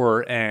House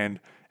floor and,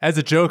 as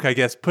a joke, I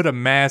guess, put a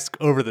mask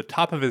over the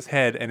top of his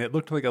head and it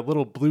looked like a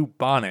little blue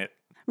bonnet.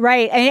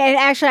 Right. And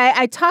actually,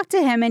 I talked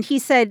to him and he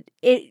said,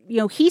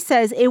 he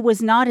says it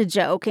was not a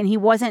joke and he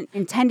wasn't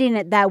intending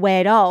it that way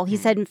at all. He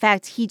said, in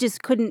fact, he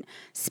just couldn't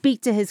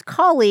speak to his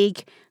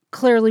colleague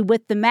clearly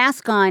with the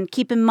mask on.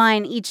 Keep in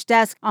mind, each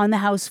desk on the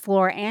House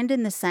floor and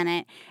in the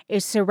Senate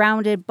is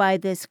surrounded by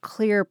this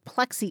clear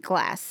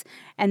plexiglass,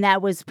 and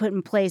that was put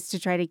in place to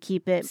try to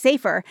keep it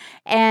safer.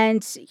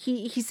 And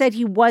he said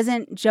he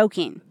wasn't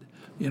joking.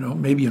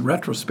 Maybe in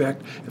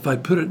retrospect, if I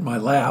put it in my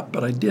lap,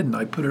 but I didn't.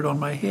 I put it on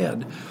my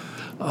head.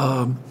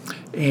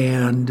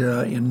 And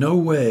in no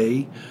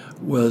way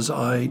was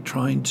I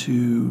trying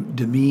to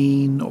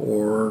demean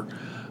or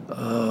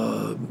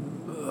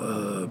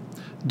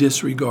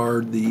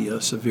disregard the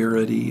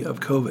severity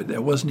of COVID.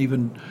 That wasn't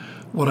even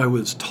what I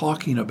was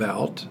talking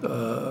about,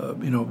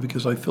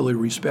 because I fully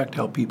respect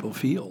how people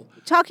feel.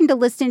 Talking to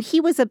Liston, he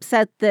was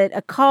upset that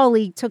a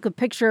colleague took a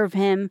picture of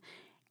him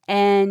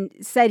and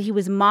said he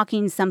was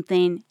mocking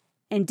something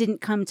and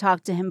didn't come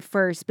talk to him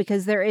first,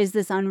 because there is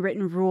this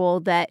unwritten rule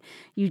that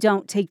you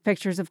don't take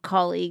pictures of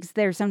colleagues.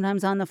 They're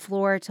sometimes on the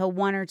floor till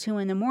 1 or 2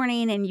 in the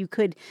morning, and you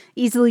could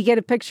easily get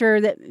a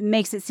picture that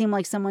makes it seem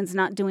like someone's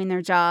not doing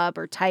their job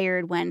or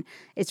tired when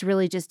it's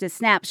really just a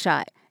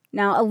snapshot.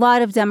 Now, a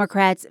lot of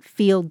Democrats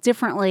feel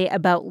differently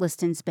about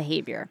Liston's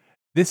behavior.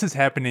 This is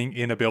happening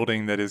in a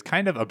building that is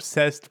kind of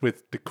obsessed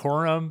with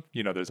decorum.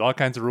 There's all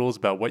kinds of rules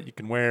about what you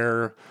can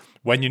wear,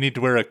 when you need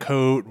to wear a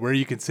coat, where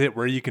you can sit,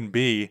 where you can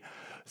be.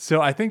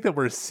 So I think that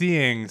we're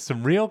seeing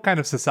some real kind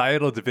of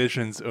societal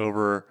divisions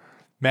over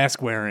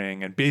mask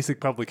wearing and basic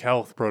public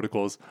health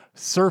protocols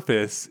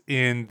surface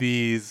in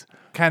these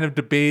kind of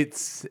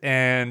debates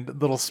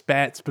and little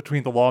spats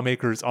between the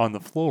lawmakers on the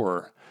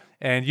floor.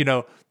 And,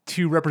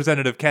 to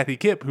Representative Kathy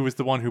Kipp, who was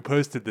the one who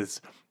posted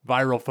this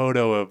viral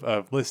photo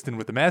of Liston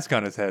with the mask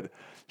on his head,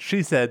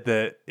 she said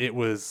that it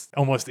was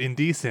almost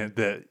indecent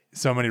that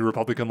so many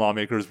Republican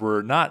lawmakers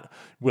were not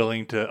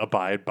willing to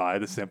abide by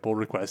the simple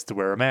request to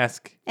wear a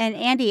mask. And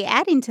Andy,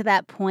 adding to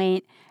that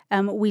point,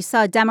 we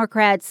saw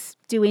Democrats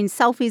doing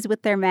selfies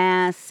with their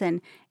masks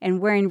and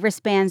wearing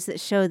wristbands that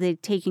show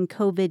they'd taken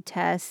COVID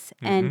tests.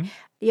 And,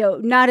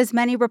 not as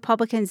many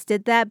Republicans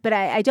did that, but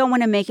I don't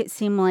want to make it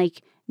seem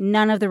like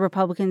none of the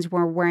Republicans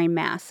were wearing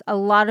masks. A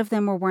lot of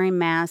them were wearing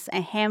masks. A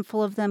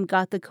handful of them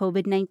got the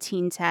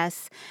COVID-19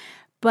 tests.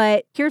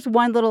 But here's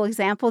one little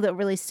example that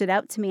really stood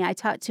out to me. I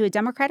talked to a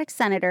Democratic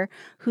senator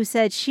who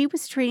said she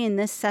was treating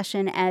this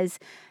session as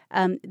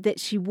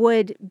that she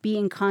would be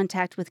in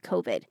contact with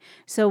COVID.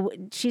 So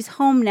she's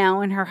home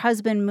now, and her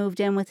husband moved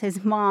in with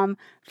his mom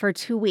for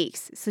 2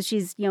 weeks. So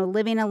she's,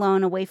 living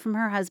alone away from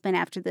her husband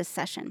after this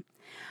session.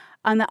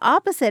 On the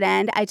opposite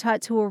end, I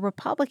talked to a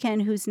Republican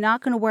who's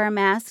not going to wear a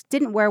mask,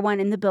 didn't wear one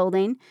in the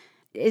building,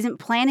 isn't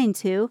planning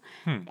to,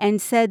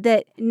 and said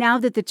that now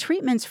that the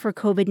treatments for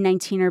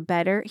COVID-19 are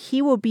better,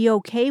 he will be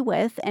okay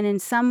with, and in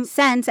some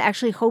sense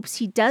actually hopes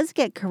he does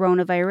get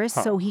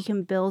coronavirus so he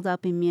can build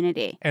up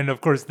immunity. And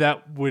of course,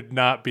 that would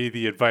not be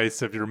the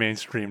advice of your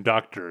mainstream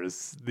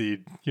doctors.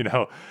 The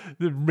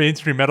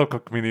mainstream medical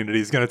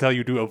community is going to tell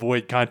you to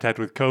avoid contact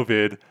with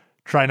COVID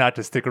try not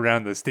to stick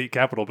around the state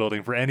capitol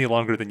building for any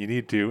longer than you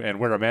need to and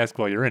wear a mask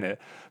while you're in it.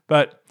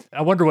 But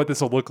I wonder what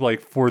this will look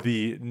like for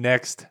the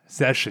next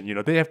session.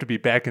 They have to be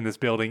back in this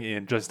building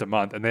in just a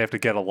month and they have to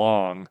get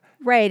along.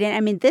 Right. And I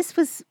mean, this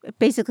was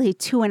basically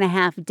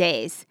 2.5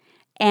 days.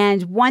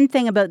 And one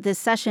thing about this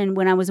session,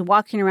 when I was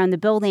walking around the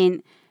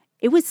building,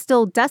 it was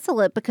still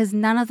desolate because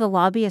none of the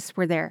lobbyists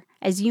were there.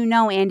 As you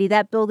know, Andy,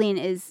 that building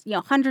is,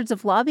 hundreds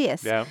of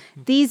lobbyists. Yeah.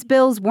 These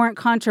bills weren't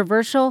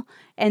controversial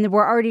and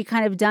were already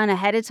kind of done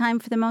ahead of time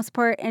for the most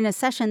part. In a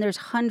session, there's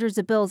hundreds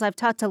of bills. I've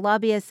talked to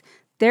lobbyists.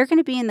 They're going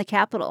to be in the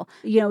Capitol.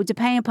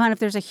 Depending upon if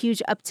there's a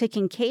huge uptick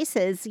in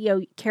cases,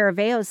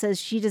 Caraveo says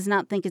she does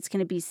not think it's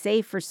going to be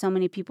safe for so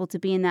many people to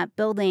be in that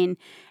building.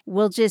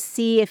 We'll just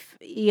see if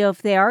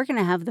they are going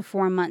to have the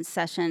 4-month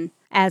session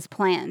as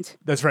planned.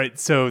 That's right.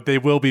 So they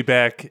will be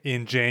back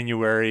in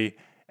January,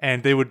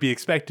 and they would be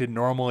expected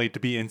normally to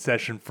be in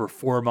session for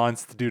 4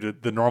 months due to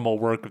the normal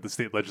work of the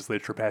state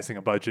legislature, passing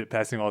a budget,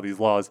 passing all these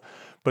laws.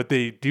 But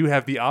they do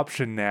have the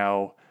option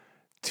now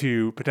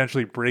to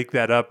potentially break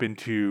that up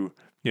into,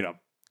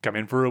 come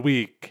in for a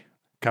week,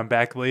 come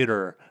back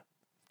later,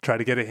 try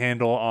to get a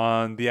handle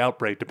on the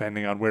outbreak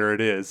depending on where it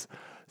is.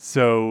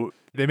 So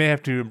they may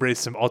have to embrace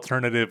some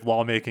alternative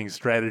lawmaking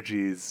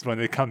strategies when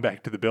they come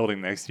back to the building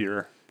next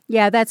year.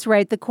 Yeah, that's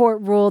right. The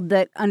court ruled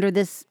that under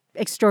this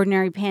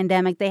extraordinary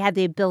pandemic, they had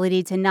the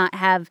ability to not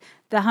have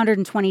the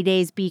 120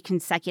 days be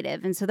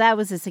consecutive. And so that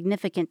was a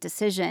significant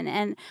decision.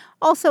 And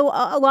also,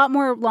 a lot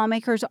more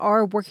lawmakers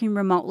are working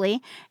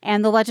remotely,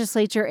 and the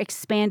legislature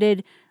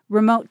expanded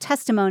remote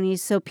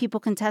testimonies so people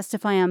can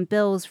testify on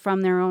bills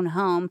from their own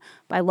home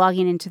by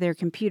logging into their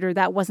computer.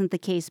 That wasn't the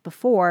case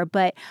before,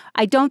 but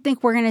I don't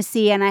think we're going to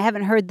see, and I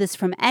haven't heard this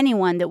from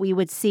anyone, that we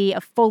would see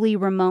a fully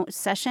remote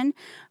session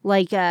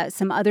like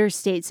some other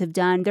states have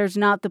done. There's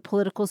not the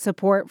political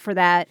support for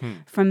that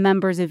from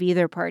members of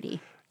either party.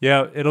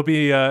 Yeah, it'll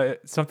be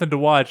something to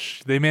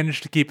watch. They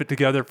managed to keep it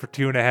together for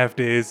 2.5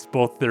 days,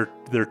 both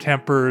their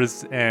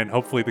tempers and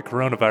hopefully the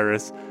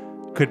coronavirus.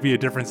 Could be a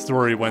different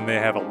story when they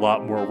have a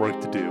lot more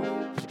work to do.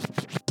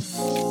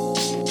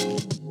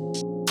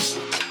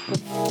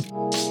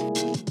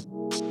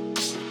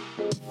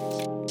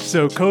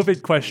 So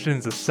COVID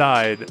questions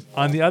aside,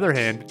 on the other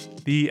hand,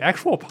 the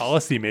actual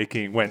policy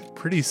making went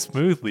pretty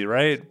smoothly,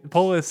 right?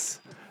 Polis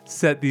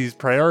set these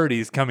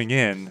priorities coming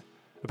in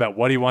about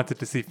what he wanted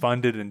to see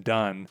funded and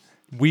done.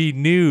 We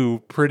knew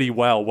pretty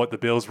well what the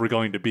bills were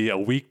going to be a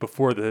week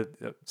before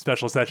the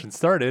special session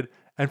started,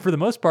 and for the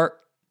most part,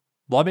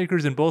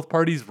 lawmakers in both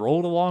parties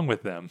rolled along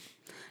with them.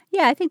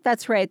 Yeah, I think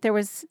that's right. There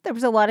was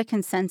a lot of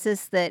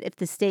consensus that if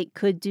the state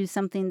could do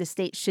something, the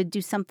state should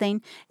do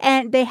something.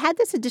 And they had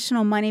this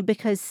additional money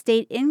because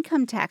state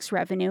income tax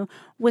revenue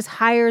was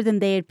higher than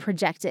they had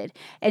projected.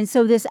 And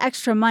so this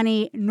extra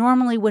money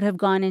normally would have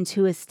gone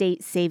into a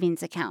state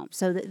savings account.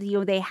 So that,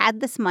 they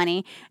had this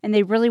money and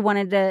they really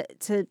wanted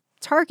to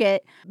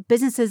target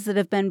businesses that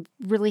have been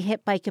really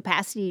hit by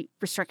capacity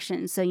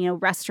restrictions. So,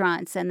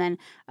 restaurants, and then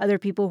other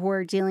people who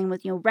are dealing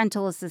with,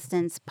 rental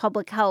assistance,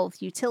 public health,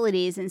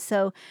 utilities. And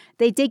so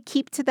they did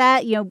keep to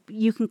that.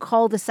 You can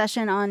call the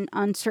session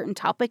on certain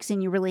topics,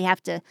 and you really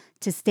have to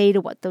stay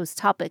to what those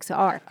topics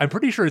are. I'm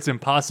pretty sure it's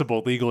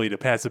impossible legally to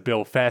pass a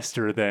bill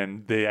faster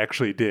than they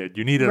actually did.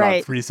 You need it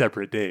on 3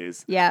 separate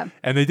days. Yeah.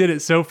 And they did it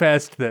so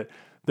fast that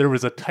there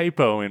was a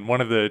typo in one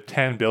of the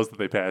 10 bills that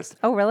they passed.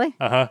 Oh, really?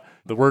 Uh-huh.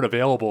 The word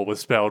available was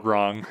spelled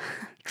wrong.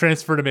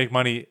 Transfer to make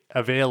money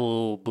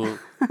available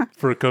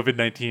for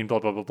COVID-19, blah,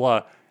 blah, blah,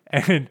 blah.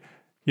 And,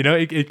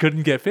 it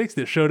couldn't get fixed.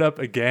 It showed up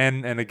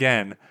again and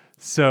again.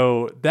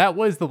 So that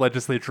was the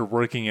legislature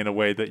working in a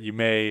way that you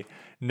may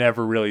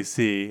never really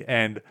see.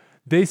 And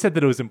they said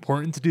that it was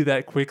important to do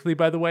that quickly,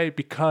 by the way,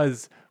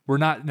 because we're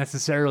not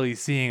necessarily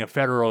seeing a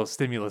federal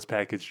stimulus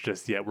package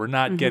just yet. We're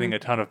not getting a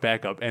ton of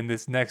backup, and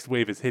this next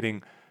wave is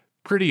hitting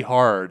pretty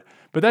hard.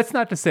 But that's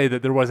not to say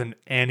that there wasn't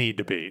any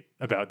debate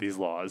about these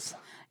laws.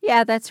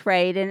 Yeah, that's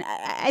right. And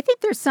I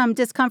think there's some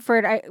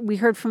discomfort. We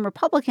heard from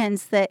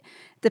Republicans that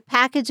the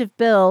package of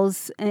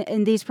bills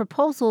and these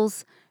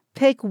proposals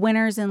pick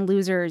winners and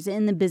losers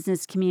in the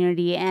business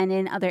community and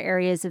in other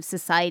areas of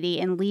society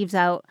and leaves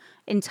out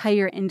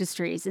entire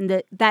industries,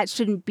 and that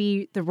shouldn't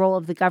be the role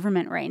of the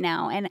government right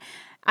now. And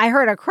I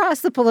heard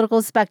across the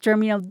political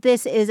spectrum,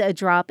 this is a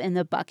drop in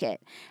the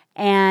bucket.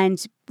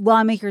 And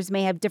lawmakers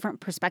may have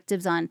different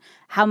perspectives on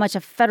how much a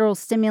federal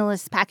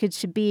stimulus package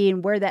should be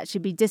and where that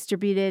should be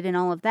distributed and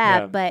all of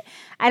that. Yeah. But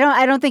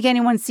I don't think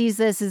anyone sees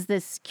this as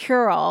this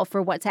cure-all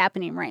for what's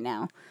happening right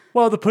now.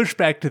 Well, the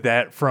pushback to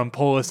that from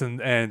Polis and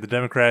the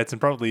Democrats and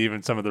probably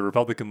even some of the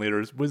Republican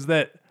leaders was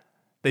that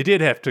they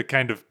did have to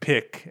kind of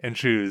pick and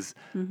choose.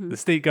 Mm-hmm. The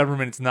state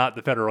government is not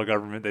the federal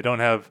government. They don't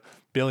have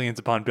billions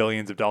upon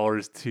billions of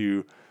dollars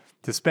to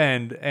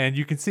spend. And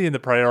you can see in the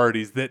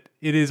priorities that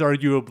it is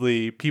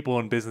arguably people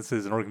and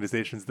businesses and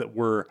organizations that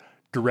were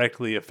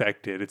directly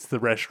affected. It's the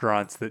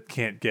restaurants that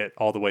can't get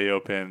all the way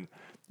open.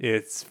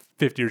 It's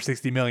 $50 or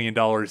 $60 million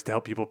to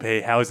help people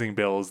pay housing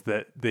bills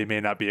that they may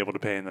not be able to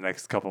pay in the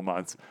next couple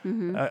months.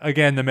 Mm-hmm.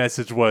 Again, the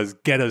message was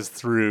get us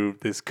through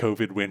this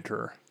COVID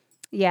winter.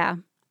 Yeah.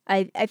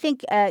 I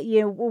think,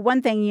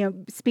 one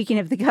thing, speaking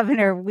of the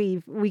governor,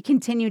 we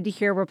continue to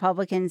hear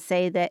Republicans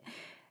say that,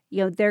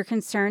 they're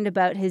concerned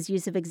about his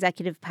use of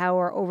executive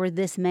power over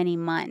this many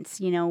months.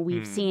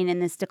 We've seen in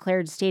this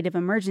declared state of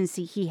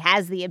emergency, he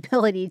has the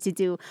ability to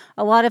do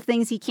a lot of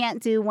things he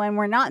can't do when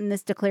we're not in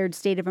this declared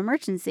state of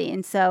emergency.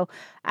 And so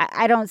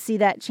I don't see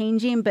that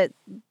changing, but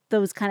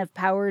those kind of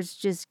powers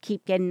just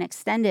keep getting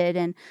extended.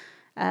 And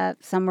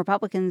some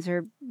Republicans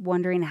are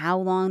wondering how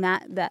long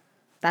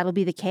that'll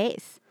be the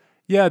case.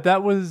 Yeah,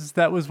 that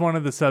was one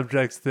of the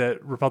subjects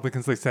that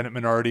Republicans like Senate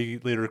Minority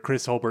Leader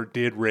Chris Holbert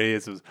did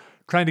raise, was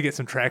trying to get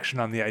some traction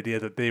on the idea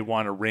that they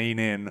want to rein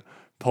in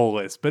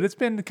Polis. But it's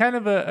been kind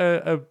of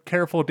a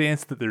careful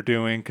dance that they're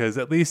doing, because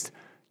at least,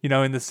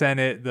 in the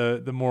Senate,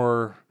 the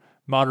more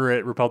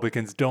moderate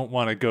Republicans don't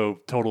want to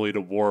go totally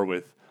to war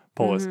with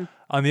Polis. Mm-hmm.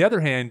 On the other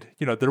hand,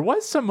 there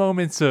was some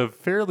moments of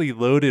fairly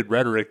loaded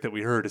rhetoric that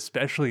we heard,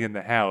 especially in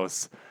the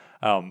House.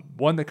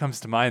 One that comes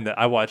to mind that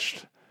I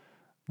watched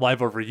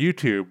live over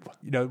YouTube,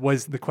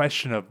 was the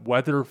question of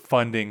whether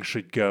funding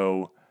should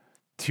go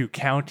to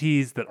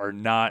counties that are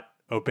not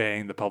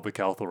obeying the public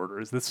health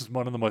orders. This is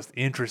one of the most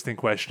interesting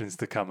questions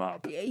to come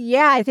up.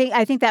 Yeah, I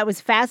think that was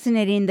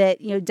fascinating that,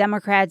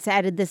 Democrats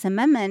added this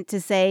amendment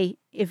to say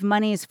if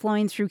money is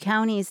flowing through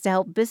counties to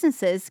help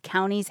businesses,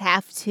 counties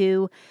have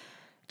to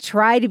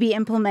try to be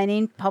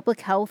implementing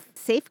public health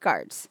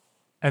safeguards.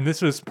 And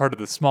this was part of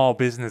the small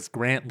business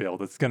grant bill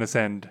that's going to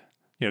send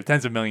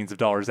tens of millions of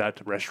dollars out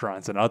to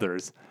restaurants and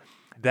others.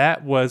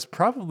 That was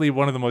probably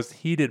one of the most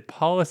heated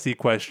policy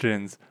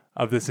questions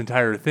of this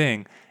entire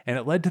thing. And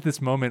it led to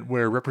this moment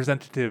where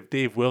Representative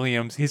Dave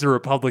Williams, he's a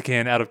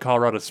Republican out of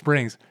Colorado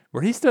Springs,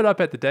 where he stood up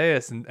at the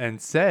dais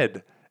and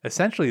said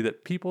essentially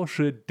that people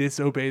should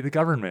disobey the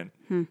government.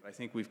 I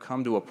think we've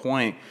come to a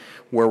point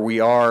where we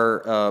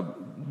are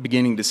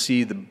beginning to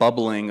see the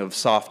bubbling of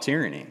soft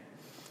tyranny.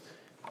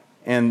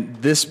 And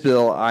this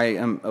bill, I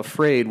am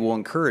afraid, will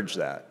encourage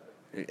that.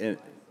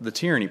 The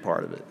tyranny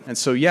part of it. And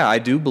so, yeah, I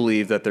do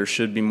believe that there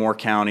should be more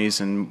counties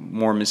and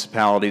more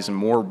municipalities and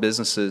more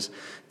businesses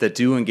that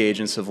do engage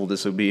in civil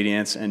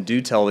disobedience and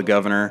do tell the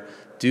governor,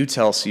 do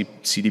tell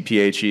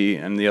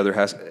CDPHE and the other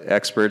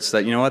experts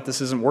that, this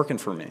isn't working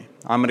for me.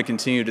 I'm going to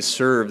continue to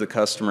serve the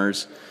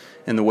customers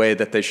in the way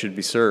that they should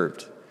be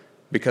served,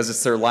 because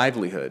it's their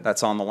livelihood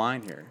that's on the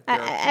line here.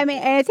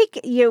 I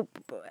think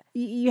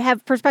you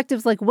have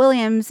perspectives like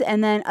Williams,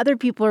 and then other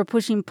people are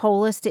pushing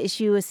Polis to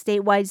issue a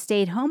statewide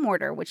stay-at-home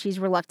order, which he's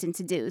reluctant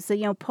to do.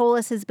 So,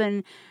 Polis has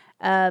been,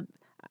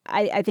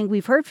 I think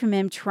we've heard from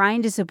him,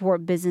 trying to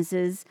support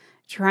businesses,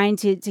 trying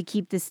to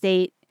keep the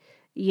state,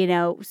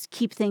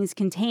 keep things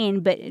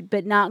contained,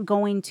 but not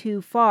going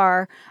too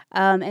far.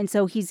 And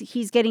so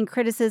he's getting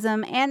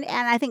criticism and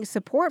I think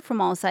support from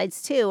all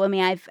sides too. I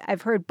mean,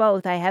 I've heard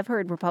both. I have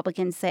heard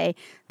Republicans say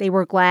they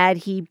were glad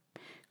he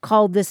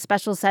called this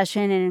special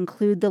session and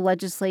include the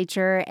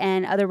legislature,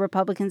 and other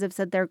Republicans have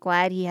said they're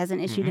glad he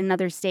hasn't issued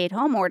another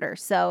stay-at-home order.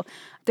 So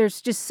there's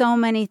just so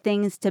many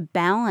things to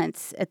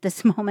balance at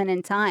this moment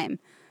in time.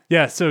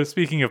 Yeah, so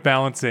speaking of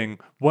balancing,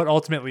 what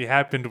ultimately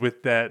happened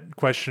with that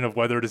question of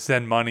whether to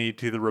send money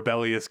to the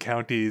rebellious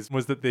counties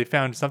was that they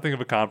found something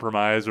of a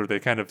compromise, or they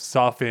kind of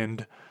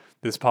softened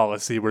this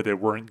policy where they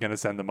weren't going to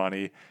send the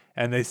money.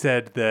 And they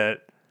said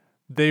that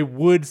they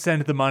would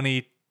send the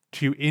money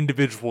to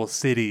individual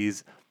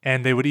cities,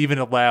 and they would even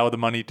allow the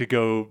money to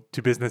go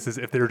to businesses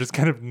if they were just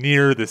kind of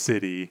near the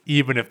city,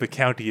 even if the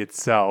county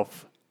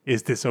itself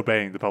is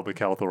disobeying the public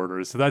health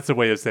orders. So that's a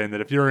way of saying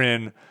that if you're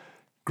in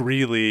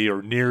Greeley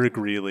or near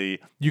Greeley,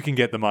 you can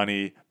get the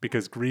money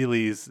because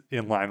Greeley's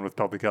in line with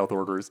public health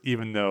orders,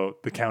 even though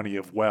the county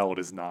of Weld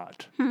is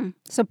not.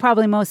 So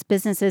probably most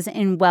businesses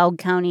in Weld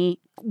County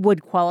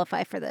would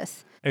qualify for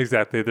this.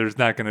 Exactly. There's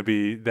not going to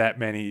be that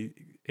many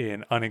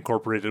in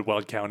unincorporated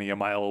Weld County, a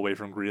mile away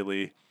from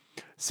Greeley.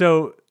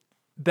 So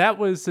that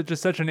was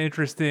just such an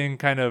interesting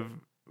kind of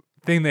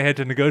thing they had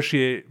to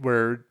negotiate,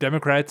 where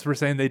Democrats were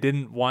saying they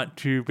didn't want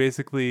to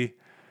basically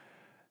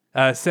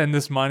send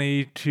this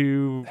money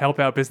to help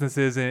out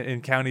businesses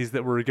in counties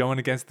that were going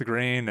against the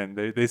grain. And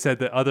they said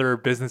that other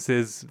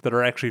businesses that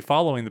are actually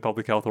following the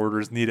public health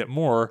orders need it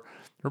more.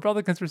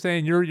 Republicans were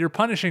saying, you're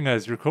punishing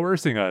us, you're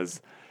coercing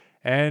us.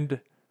 And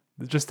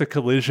just the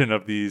collision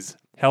of these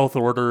health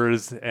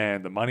orders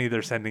and the money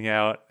they're sending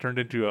out turned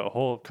into a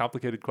whole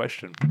complicated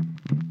question.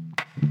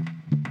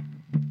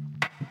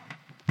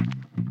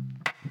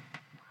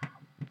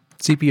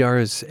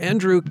 CPR's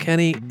Andrew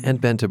Kenney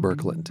and Bente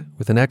Birkeland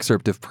with an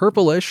excerpt of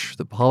Purplish,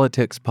 the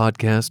politics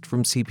podcast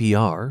from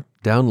CPR,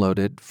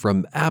 downloaded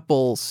from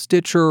Apple,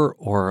 Stitcher,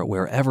 or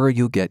wherever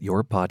you get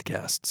your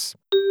podcasts.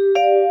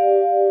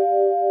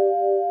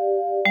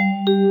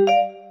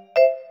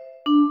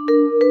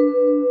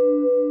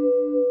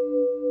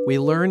 We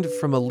learned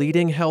from a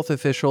leading health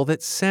official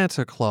that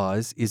Santa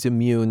Claus is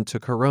immune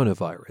to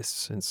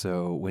coronavirus, and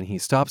so when he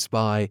stops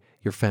by,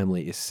 your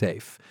family is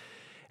safe.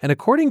 And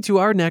according to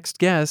our next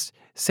guest,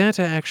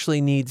 Santa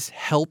actually needs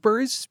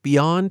helpers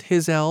beyond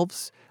his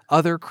elves,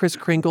 other Kris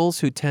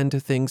Kringles who tend to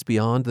things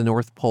beyond the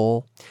North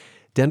Pole.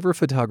 Denver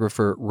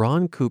photographer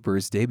Ron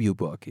Cooper's debut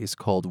book is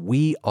called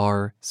We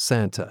Are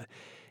Santa.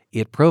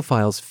 It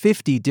profiles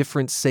 50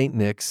 different St.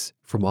 Nics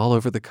from all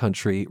over the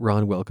country.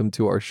 Ron, welcome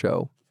to our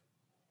show.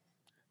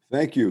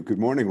 Thank you. Good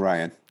morning,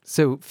 Ryan.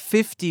 So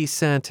 50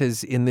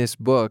 Santas in this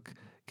book.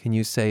 Can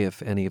you say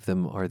if any of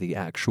them are the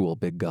actual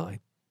big guy?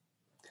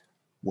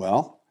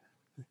 Well,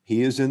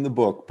 he is in the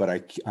book,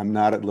 but I'm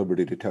not at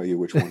liberty to tell you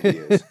which one he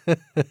is.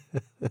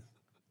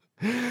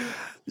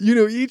 You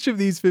know, each of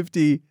these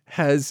 50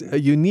 has a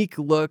unique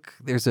look.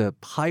 There's a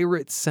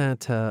pirate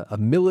Santa, a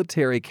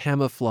military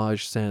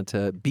camouflage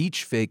Santa,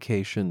 beach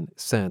vacation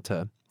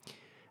Santa.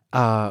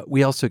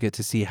 We also get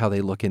to see how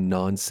they look in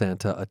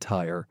non-Santa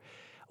attire.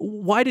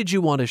 Why did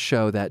you want to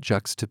show that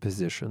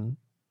juxtaposition?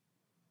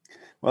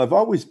 Well, I've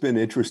always been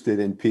interested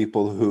in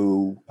people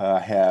who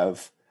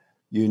have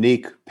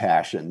unique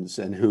passions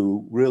and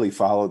who really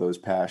follow those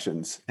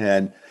passions.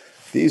 And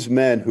these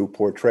men who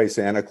portray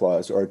Santa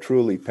Claus are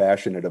truly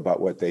passionate about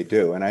what they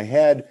do. And I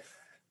had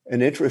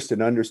an interest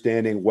in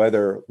understanding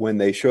whether when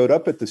they showed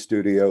up at the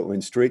studio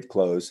in street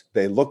clothes,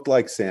 they looked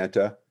like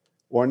Santa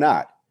or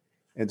not.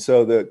 And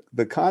so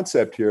the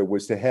concept here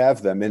was to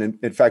have them, and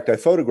in fact, I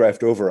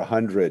photographed over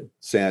 100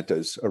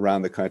 Santas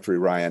around the country,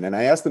 Ryan, and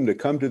I asked them to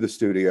come to the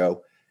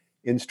studio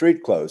in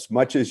street clothes,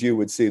 much as you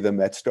would see them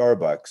at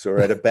Starbucks or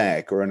at a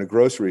bank or in a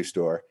grocery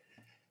store,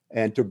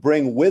 and to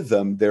bring with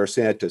them their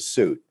Santa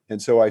suit.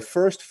 And so I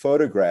first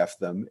photographed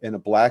them in a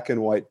black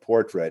and white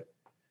portrait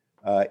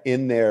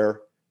in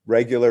their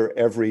regular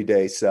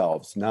everyday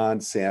selves,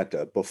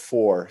 non-Santa,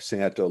 before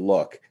Santa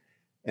look.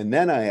 And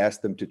then I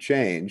asked them to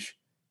change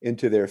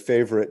into their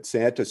favorite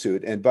Santa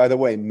suit. And by the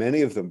way,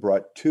 many of them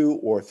brought 2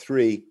 or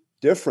 3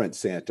 different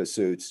Santa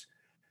suits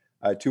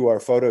to our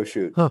photo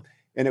shoot. Huh.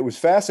 And it was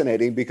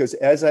fascinating because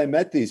as I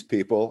met these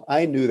people,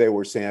 I knew they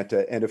were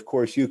Santa. And of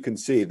course, you can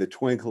see the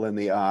twinkle in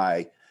the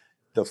eye,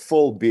 the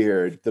full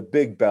beard, the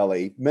big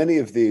belly. Many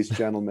of these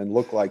gentlemen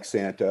look like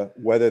Santa,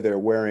 whether they're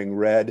wearing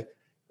red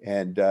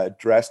and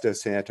dressed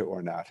as Santa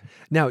or not.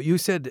 Now, you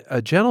said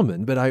a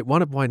gentleman, but I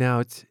want to point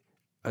out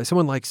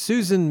someone like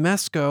Susan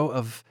Mesco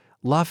of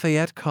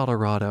Lafayette,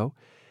 Colorado,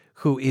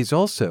 who is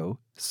also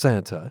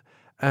Santa.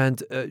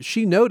 And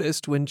she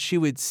noticed when she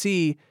would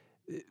see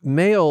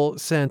male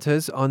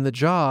Santas on the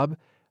job,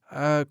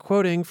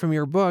 quoting from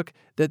your book,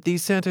 that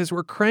these Santas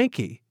were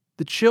cranky.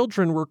 The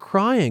children were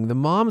crying. The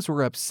moms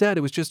were upset.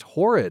 It was just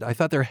horrid. I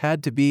thought there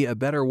had to be a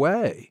better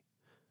way.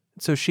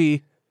 So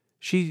she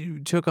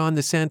took on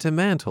the Santa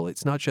mantle.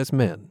 It's not just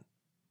men.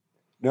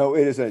 No,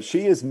 it isn't.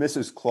 She is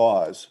Mrs.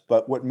 Claus.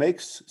 But what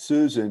makes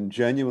Susan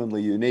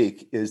genuinely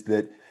unique is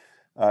that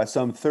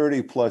some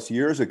 30 plus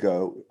years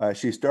ago,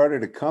 she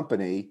started a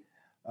company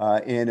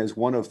and is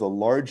one of the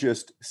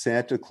largest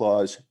Santa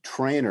Claus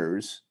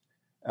trainers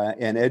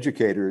and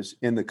educators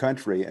in the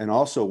country, and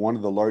also one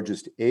of the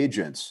largest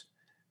agents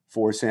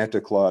for Santa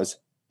Claus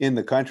in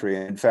the country.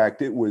 In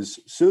fact, it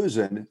was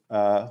Susan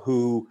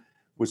who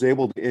was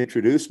able to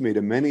introduce me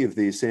to many of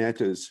these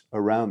Santas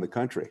around the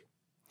country.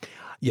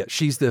 Yeah,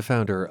 she's the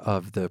founder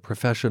of the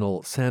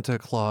Professional Santa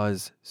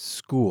Claus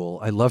School.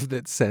 I love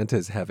that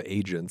Santas have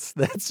agents.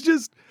 That's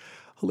just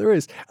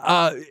hilarious.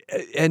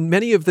 And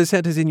many of the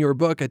Santas in your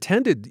book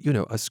attended,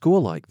 a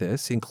school like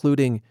this,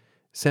 including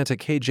Santa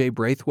K.J.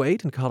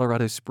 Braithwaite in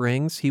Colorado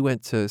Springs. He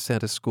went to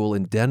Santa School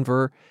in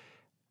Denver.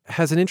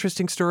 Has an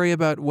interesting story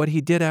about what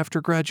he did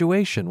after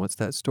graduation. What's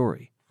that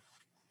story?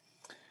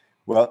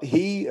 Well,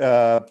 he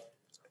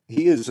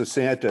is a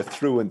Santa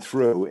through and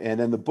through.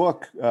 And in the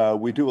book,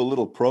 we do a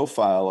little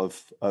profile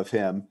of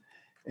him.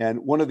 And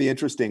one of the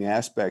interesting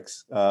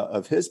aspects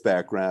of his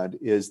background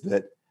is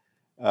that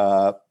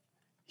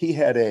he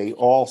had a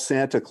all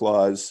Santa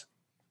Claus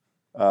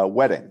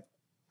wedding.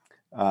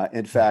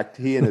 In fact,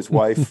 he and his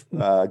wife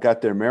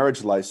got their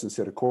marriage license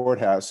at a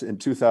courthouse in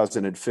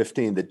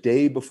 2015, the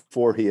day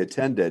before he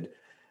attended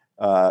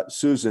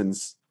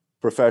Susan's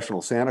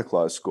Professional Santa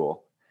Claus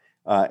School.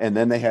 And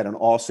then they had an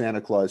all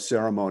Santa Claus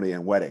ceremony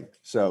and wedding.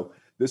 So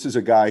this is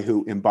a guy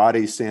who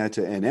embodies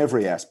Santa in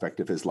every aspect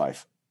of his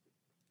life.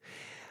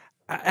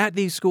 At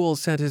these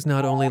schools, Santas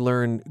not only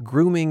learn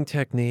grooming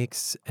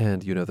techniques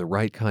and, the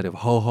right kind of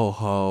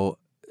ho-ho-ho,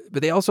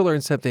 but they also learn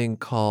something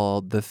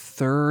called the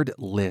third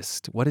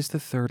list. What is the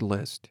third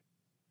list?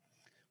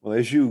 Well,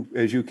 as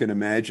you can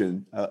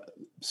imagine,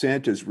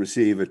 Santas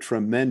receive a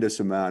tremendous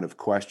amount of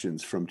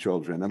questions from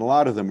children, and a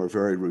lot of them are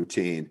very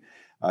routine.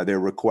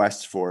 Their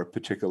requests for a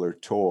particular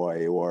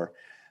toy, or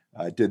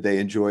did they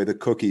enjoy the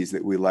cookies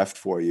that we left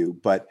for you?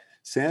 But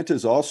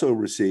Santa's also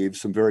received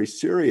some very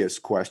serious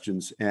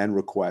questions and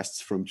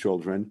requests from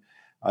children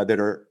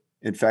that are,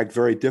 in fact,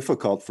 very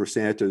difficult for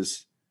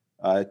Santas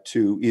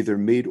to either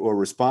meet or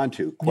respond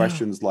to.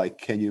 Questions like,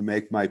 can you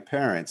make my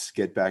parents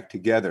get back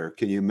together?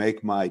 Can you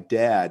make my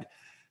dad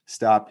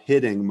stop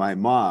hitting my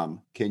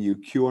mom? Can you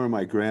cure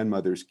my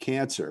grandmother's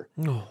cancer?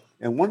 Oh.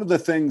 And one of the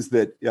things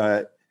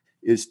that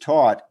is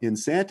taught in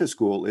Santa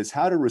School is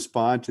how to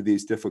respond to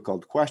these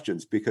difficult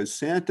questions, because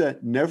Santa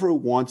never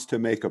wants to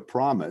make a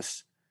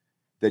promise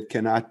that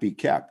cannot be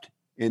kept.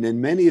 And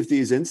in many of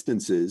these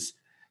instances,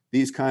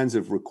 these kinds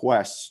of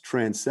requests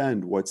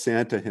transcend what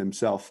Santa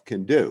himself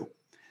can do.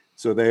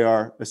 So they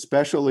are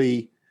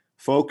especially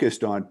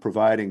focused on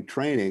providing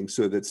training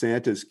so that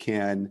Santas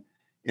can,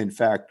 in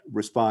fact,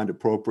 respond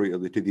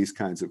appropriately to these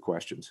kinds of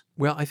questions.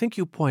 Well, I think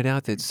you point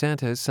out that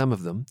Santa, some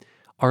of them,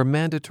 are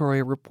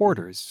mandatory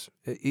reporters.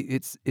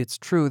 It's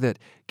true that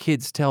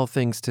kids tell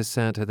things to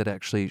Santa that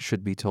actually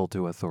should be told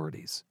to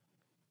authorities.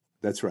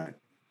 That's right.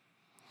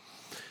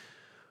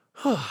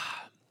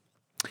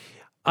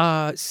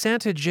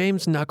 Santa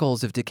James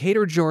Knuckles of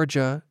Decatur,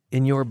 Georgia,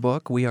 in your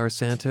book, We Are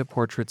Santa,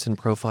 Portraits and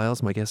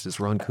Profiles. My guest is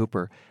Ron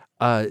Cooper.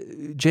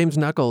 James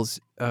Knuckles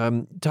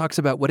talks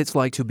about what it's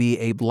like to be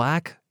a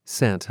Black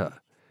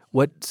Santa.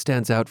 What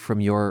stands out from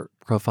your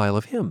profile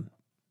of him?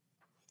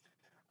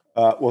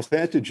 Well,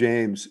 Santa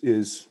James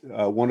is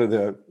one of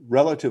the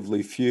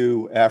relatively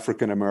few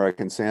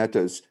African-American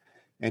Santas,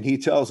 and he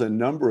tells a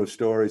number of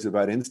stories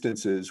about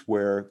instances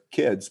where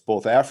kids,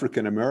 both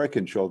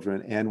African-American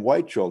children and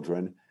white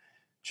children,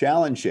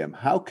 challenge him.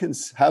 How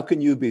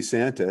can you be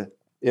Santa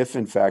if,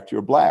 in fact,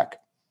 you're Black?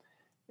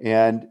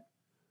 And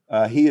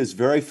he is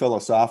very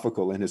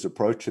philosophical in his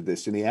approach to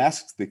this, and he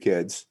asks the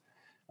kids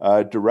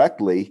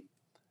directly,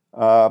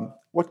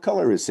 what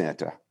color is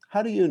Santa?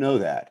 How do you know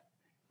that?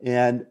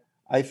 And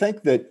I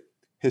think that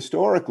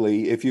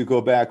historically, if you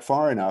go back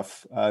far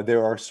enough,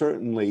 there are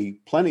certainly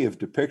plenty of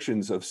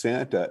depictions of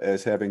Santa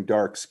as having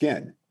dark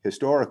skin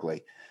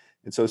historically.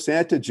 And so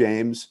Santa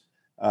James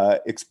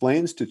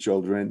explains to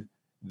children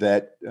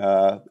that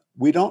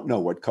we don't know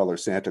what color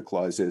Santa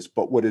Claus is,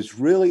 but what is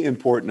really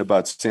important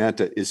about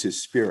Santa is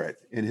his spirit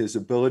and his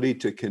ability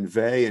to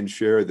convey and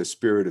share the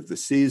spirit of the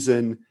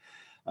season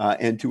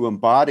and to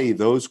embody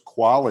those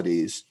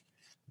qualities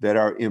that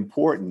are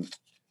important,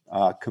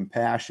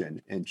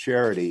 compassion and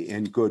charity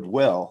and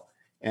goodwill.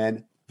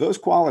 And those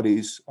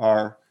qualities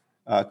are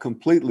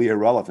completely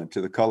irrelevant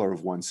to the color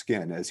of one's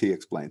skin, as he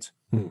explains.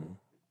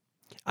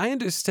 I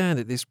understand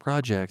that this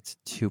project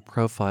to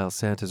profile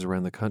Santas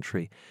around the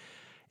country,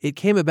 it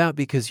came about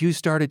because you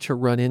started to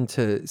run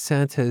into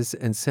Santas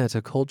and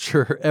Santa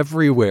culture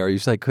everywhere. You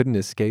said I couldn't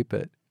escape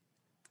it.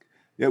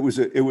 It was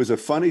a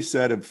funny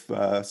set of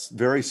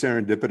very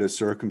serendipitous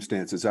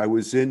circumstances. I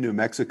was in New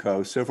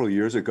Mexico several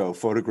years ago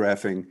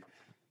photographing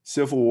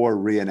Civil War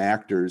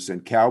reenactors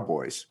and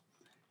cowboys.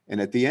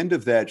 And at the end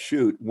of that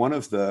shoot, one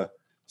of the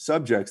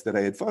subjects that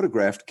I had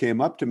photographed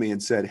came up to me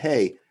and said,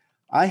 "Hey,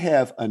 I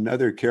have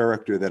another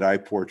character that I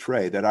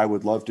portray that I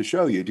would love to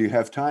show you. Do you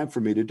have time for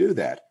me to do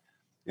that?"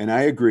 And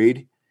I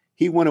agreed.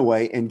 He went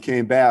away and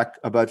came back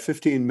about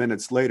 15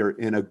 minutes later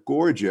in a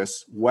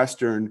gorgeous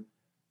Western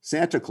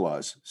Santa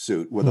Claus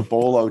suit with a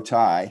bolo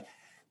tie.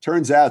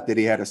 Turns out that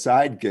he had a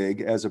side gig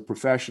as a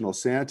professional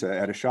Santa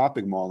at a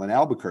shopping mall in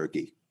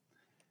Albuquerque.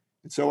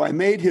 And so I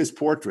made his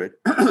portrait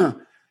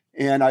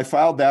and I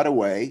filed that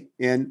away.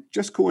 And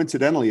just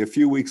coincidentally, a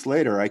few weeks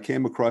later, I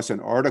came across an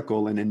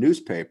article in a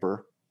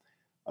newspaper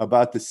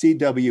about the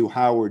C.W.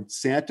 Howard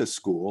Santa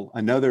School,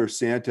 another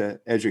Santa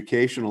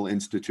educational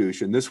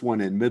institution, this one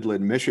in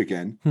Midland,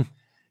 Michigan.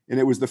 And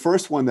it was the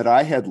first one that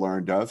I had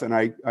learned of. And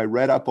I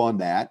read up on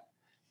that.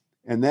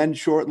 And then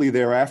shortly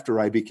thereafter,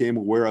 I became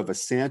aware of a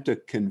Santa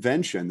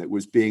convention that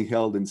was being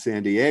held in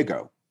San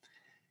Diego.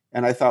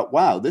 And I thought,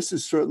 wow, this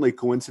is certainly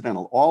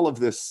coincidental. All of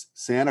this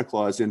Santa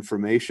Claus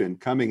information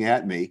coming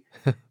at me.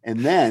 And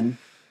then,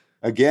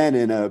 again,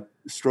 in a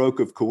stroke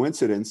of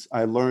coincidence,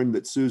 I learned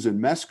that Susan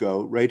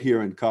Mesko, right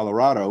here in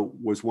Colorado,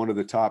 was one of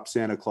the top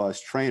Santa Claus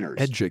trainers.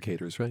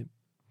 Educators, right?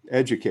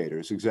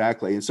 Educators,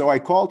 exactly. And so I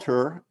called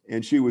her,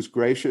 and she was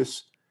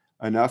gracious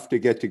enough to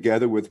get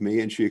together with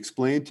me, and she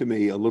explained to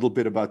me a little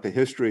bit about the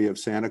history of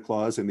Santa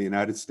Claus in the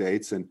United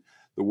States and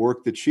the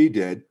work that she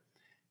did.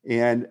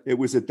 And it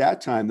was at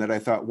that time that I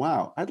thought,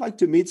 wow, I'd like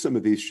to meet some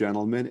of these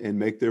gentlemen and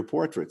make their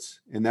portraits.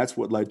 And that's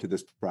what led to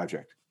this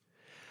project.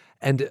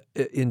 And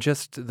in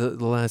just the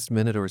last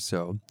minute or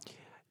so,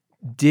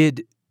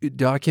 did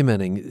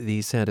documenting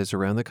these Santas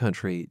around the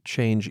country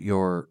change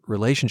your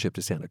relationship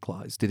to Santa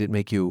Claus? Did it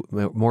make you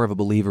more of a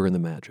believer in the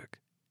magic?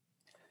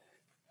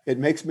 It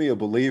makes me a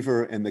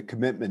believer in the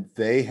commitment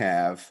they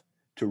have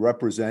to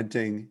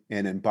representing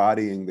and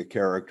embodying the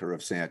character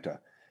of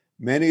Santa.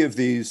 Many of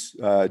these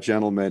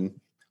gentlemen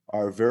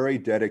are very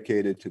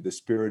dedicated to the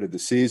spirit of the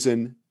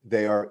season.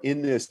 They are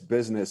in this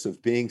business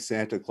of being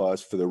Santa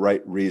Claus for the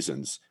right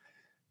reasons.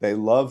 They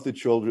love the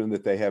children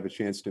that they have a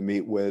chance to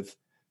meet with.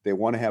 They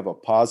want to have a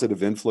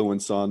positive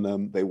influence on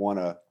them. They want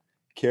to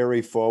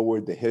carry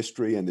forward the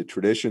history and the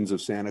traditions of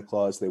Santa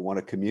Claus. They want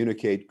to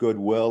communicate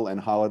goodwill and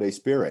holiday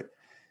spirit.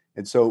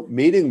 And so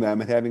meeting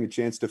them and having a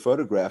chance to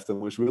photograph them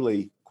was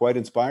really quite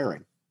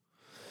inspiring.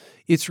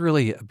 It's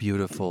really a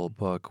beautiful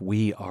book,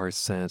 We Are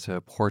Santa,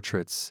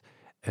 Portraits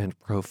and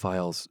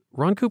Profiles.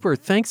 Ron Cooper,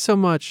 thanks so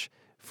much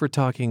for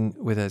talking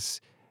with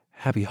us.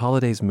 Happy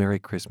holidays, Merry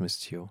Christmas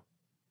to you.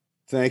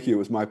 Thank you. It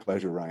was my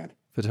pleasure, Ryan.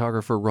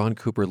 Photographer Ron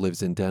Cooper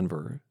lives in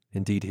Denver.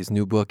 Indeed, his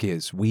new book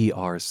is We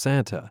Are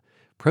Santa.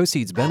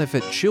 Proceeds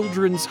benefit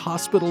Children's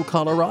Hospital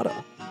Colorado.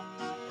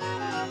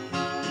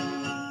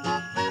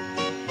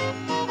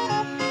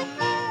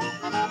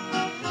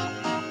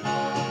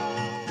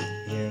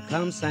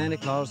 comes Santa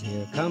Claus,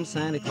 here comes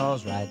Santa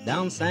Claus, right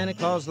down Santa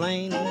Claus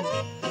Lane.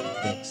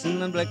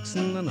 Vixen and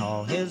Blixen and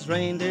all his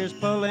reindeers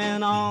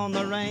pulling on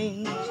the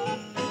reins.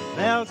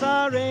 Bells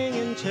are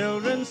ringing,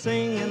 children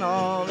singing,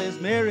 all is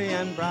merry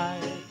and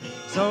bright.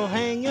 So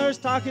hang your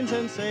stockings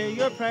and say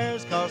your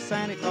prayers, 'cause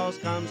Santa Claus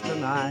comes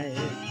tonight.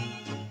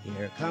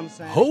 Here comes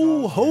Santa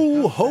Ho, Claus,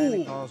 ho, ho.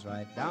 Santa Claus,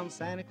 right down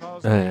Santa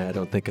Claus. I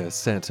don't think a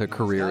Santa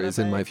career is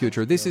in my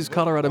future. This is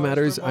Colorado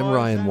Matters. I'm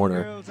Ryan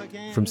Warner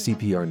from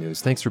CPR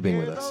News. Thanks for being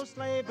with us.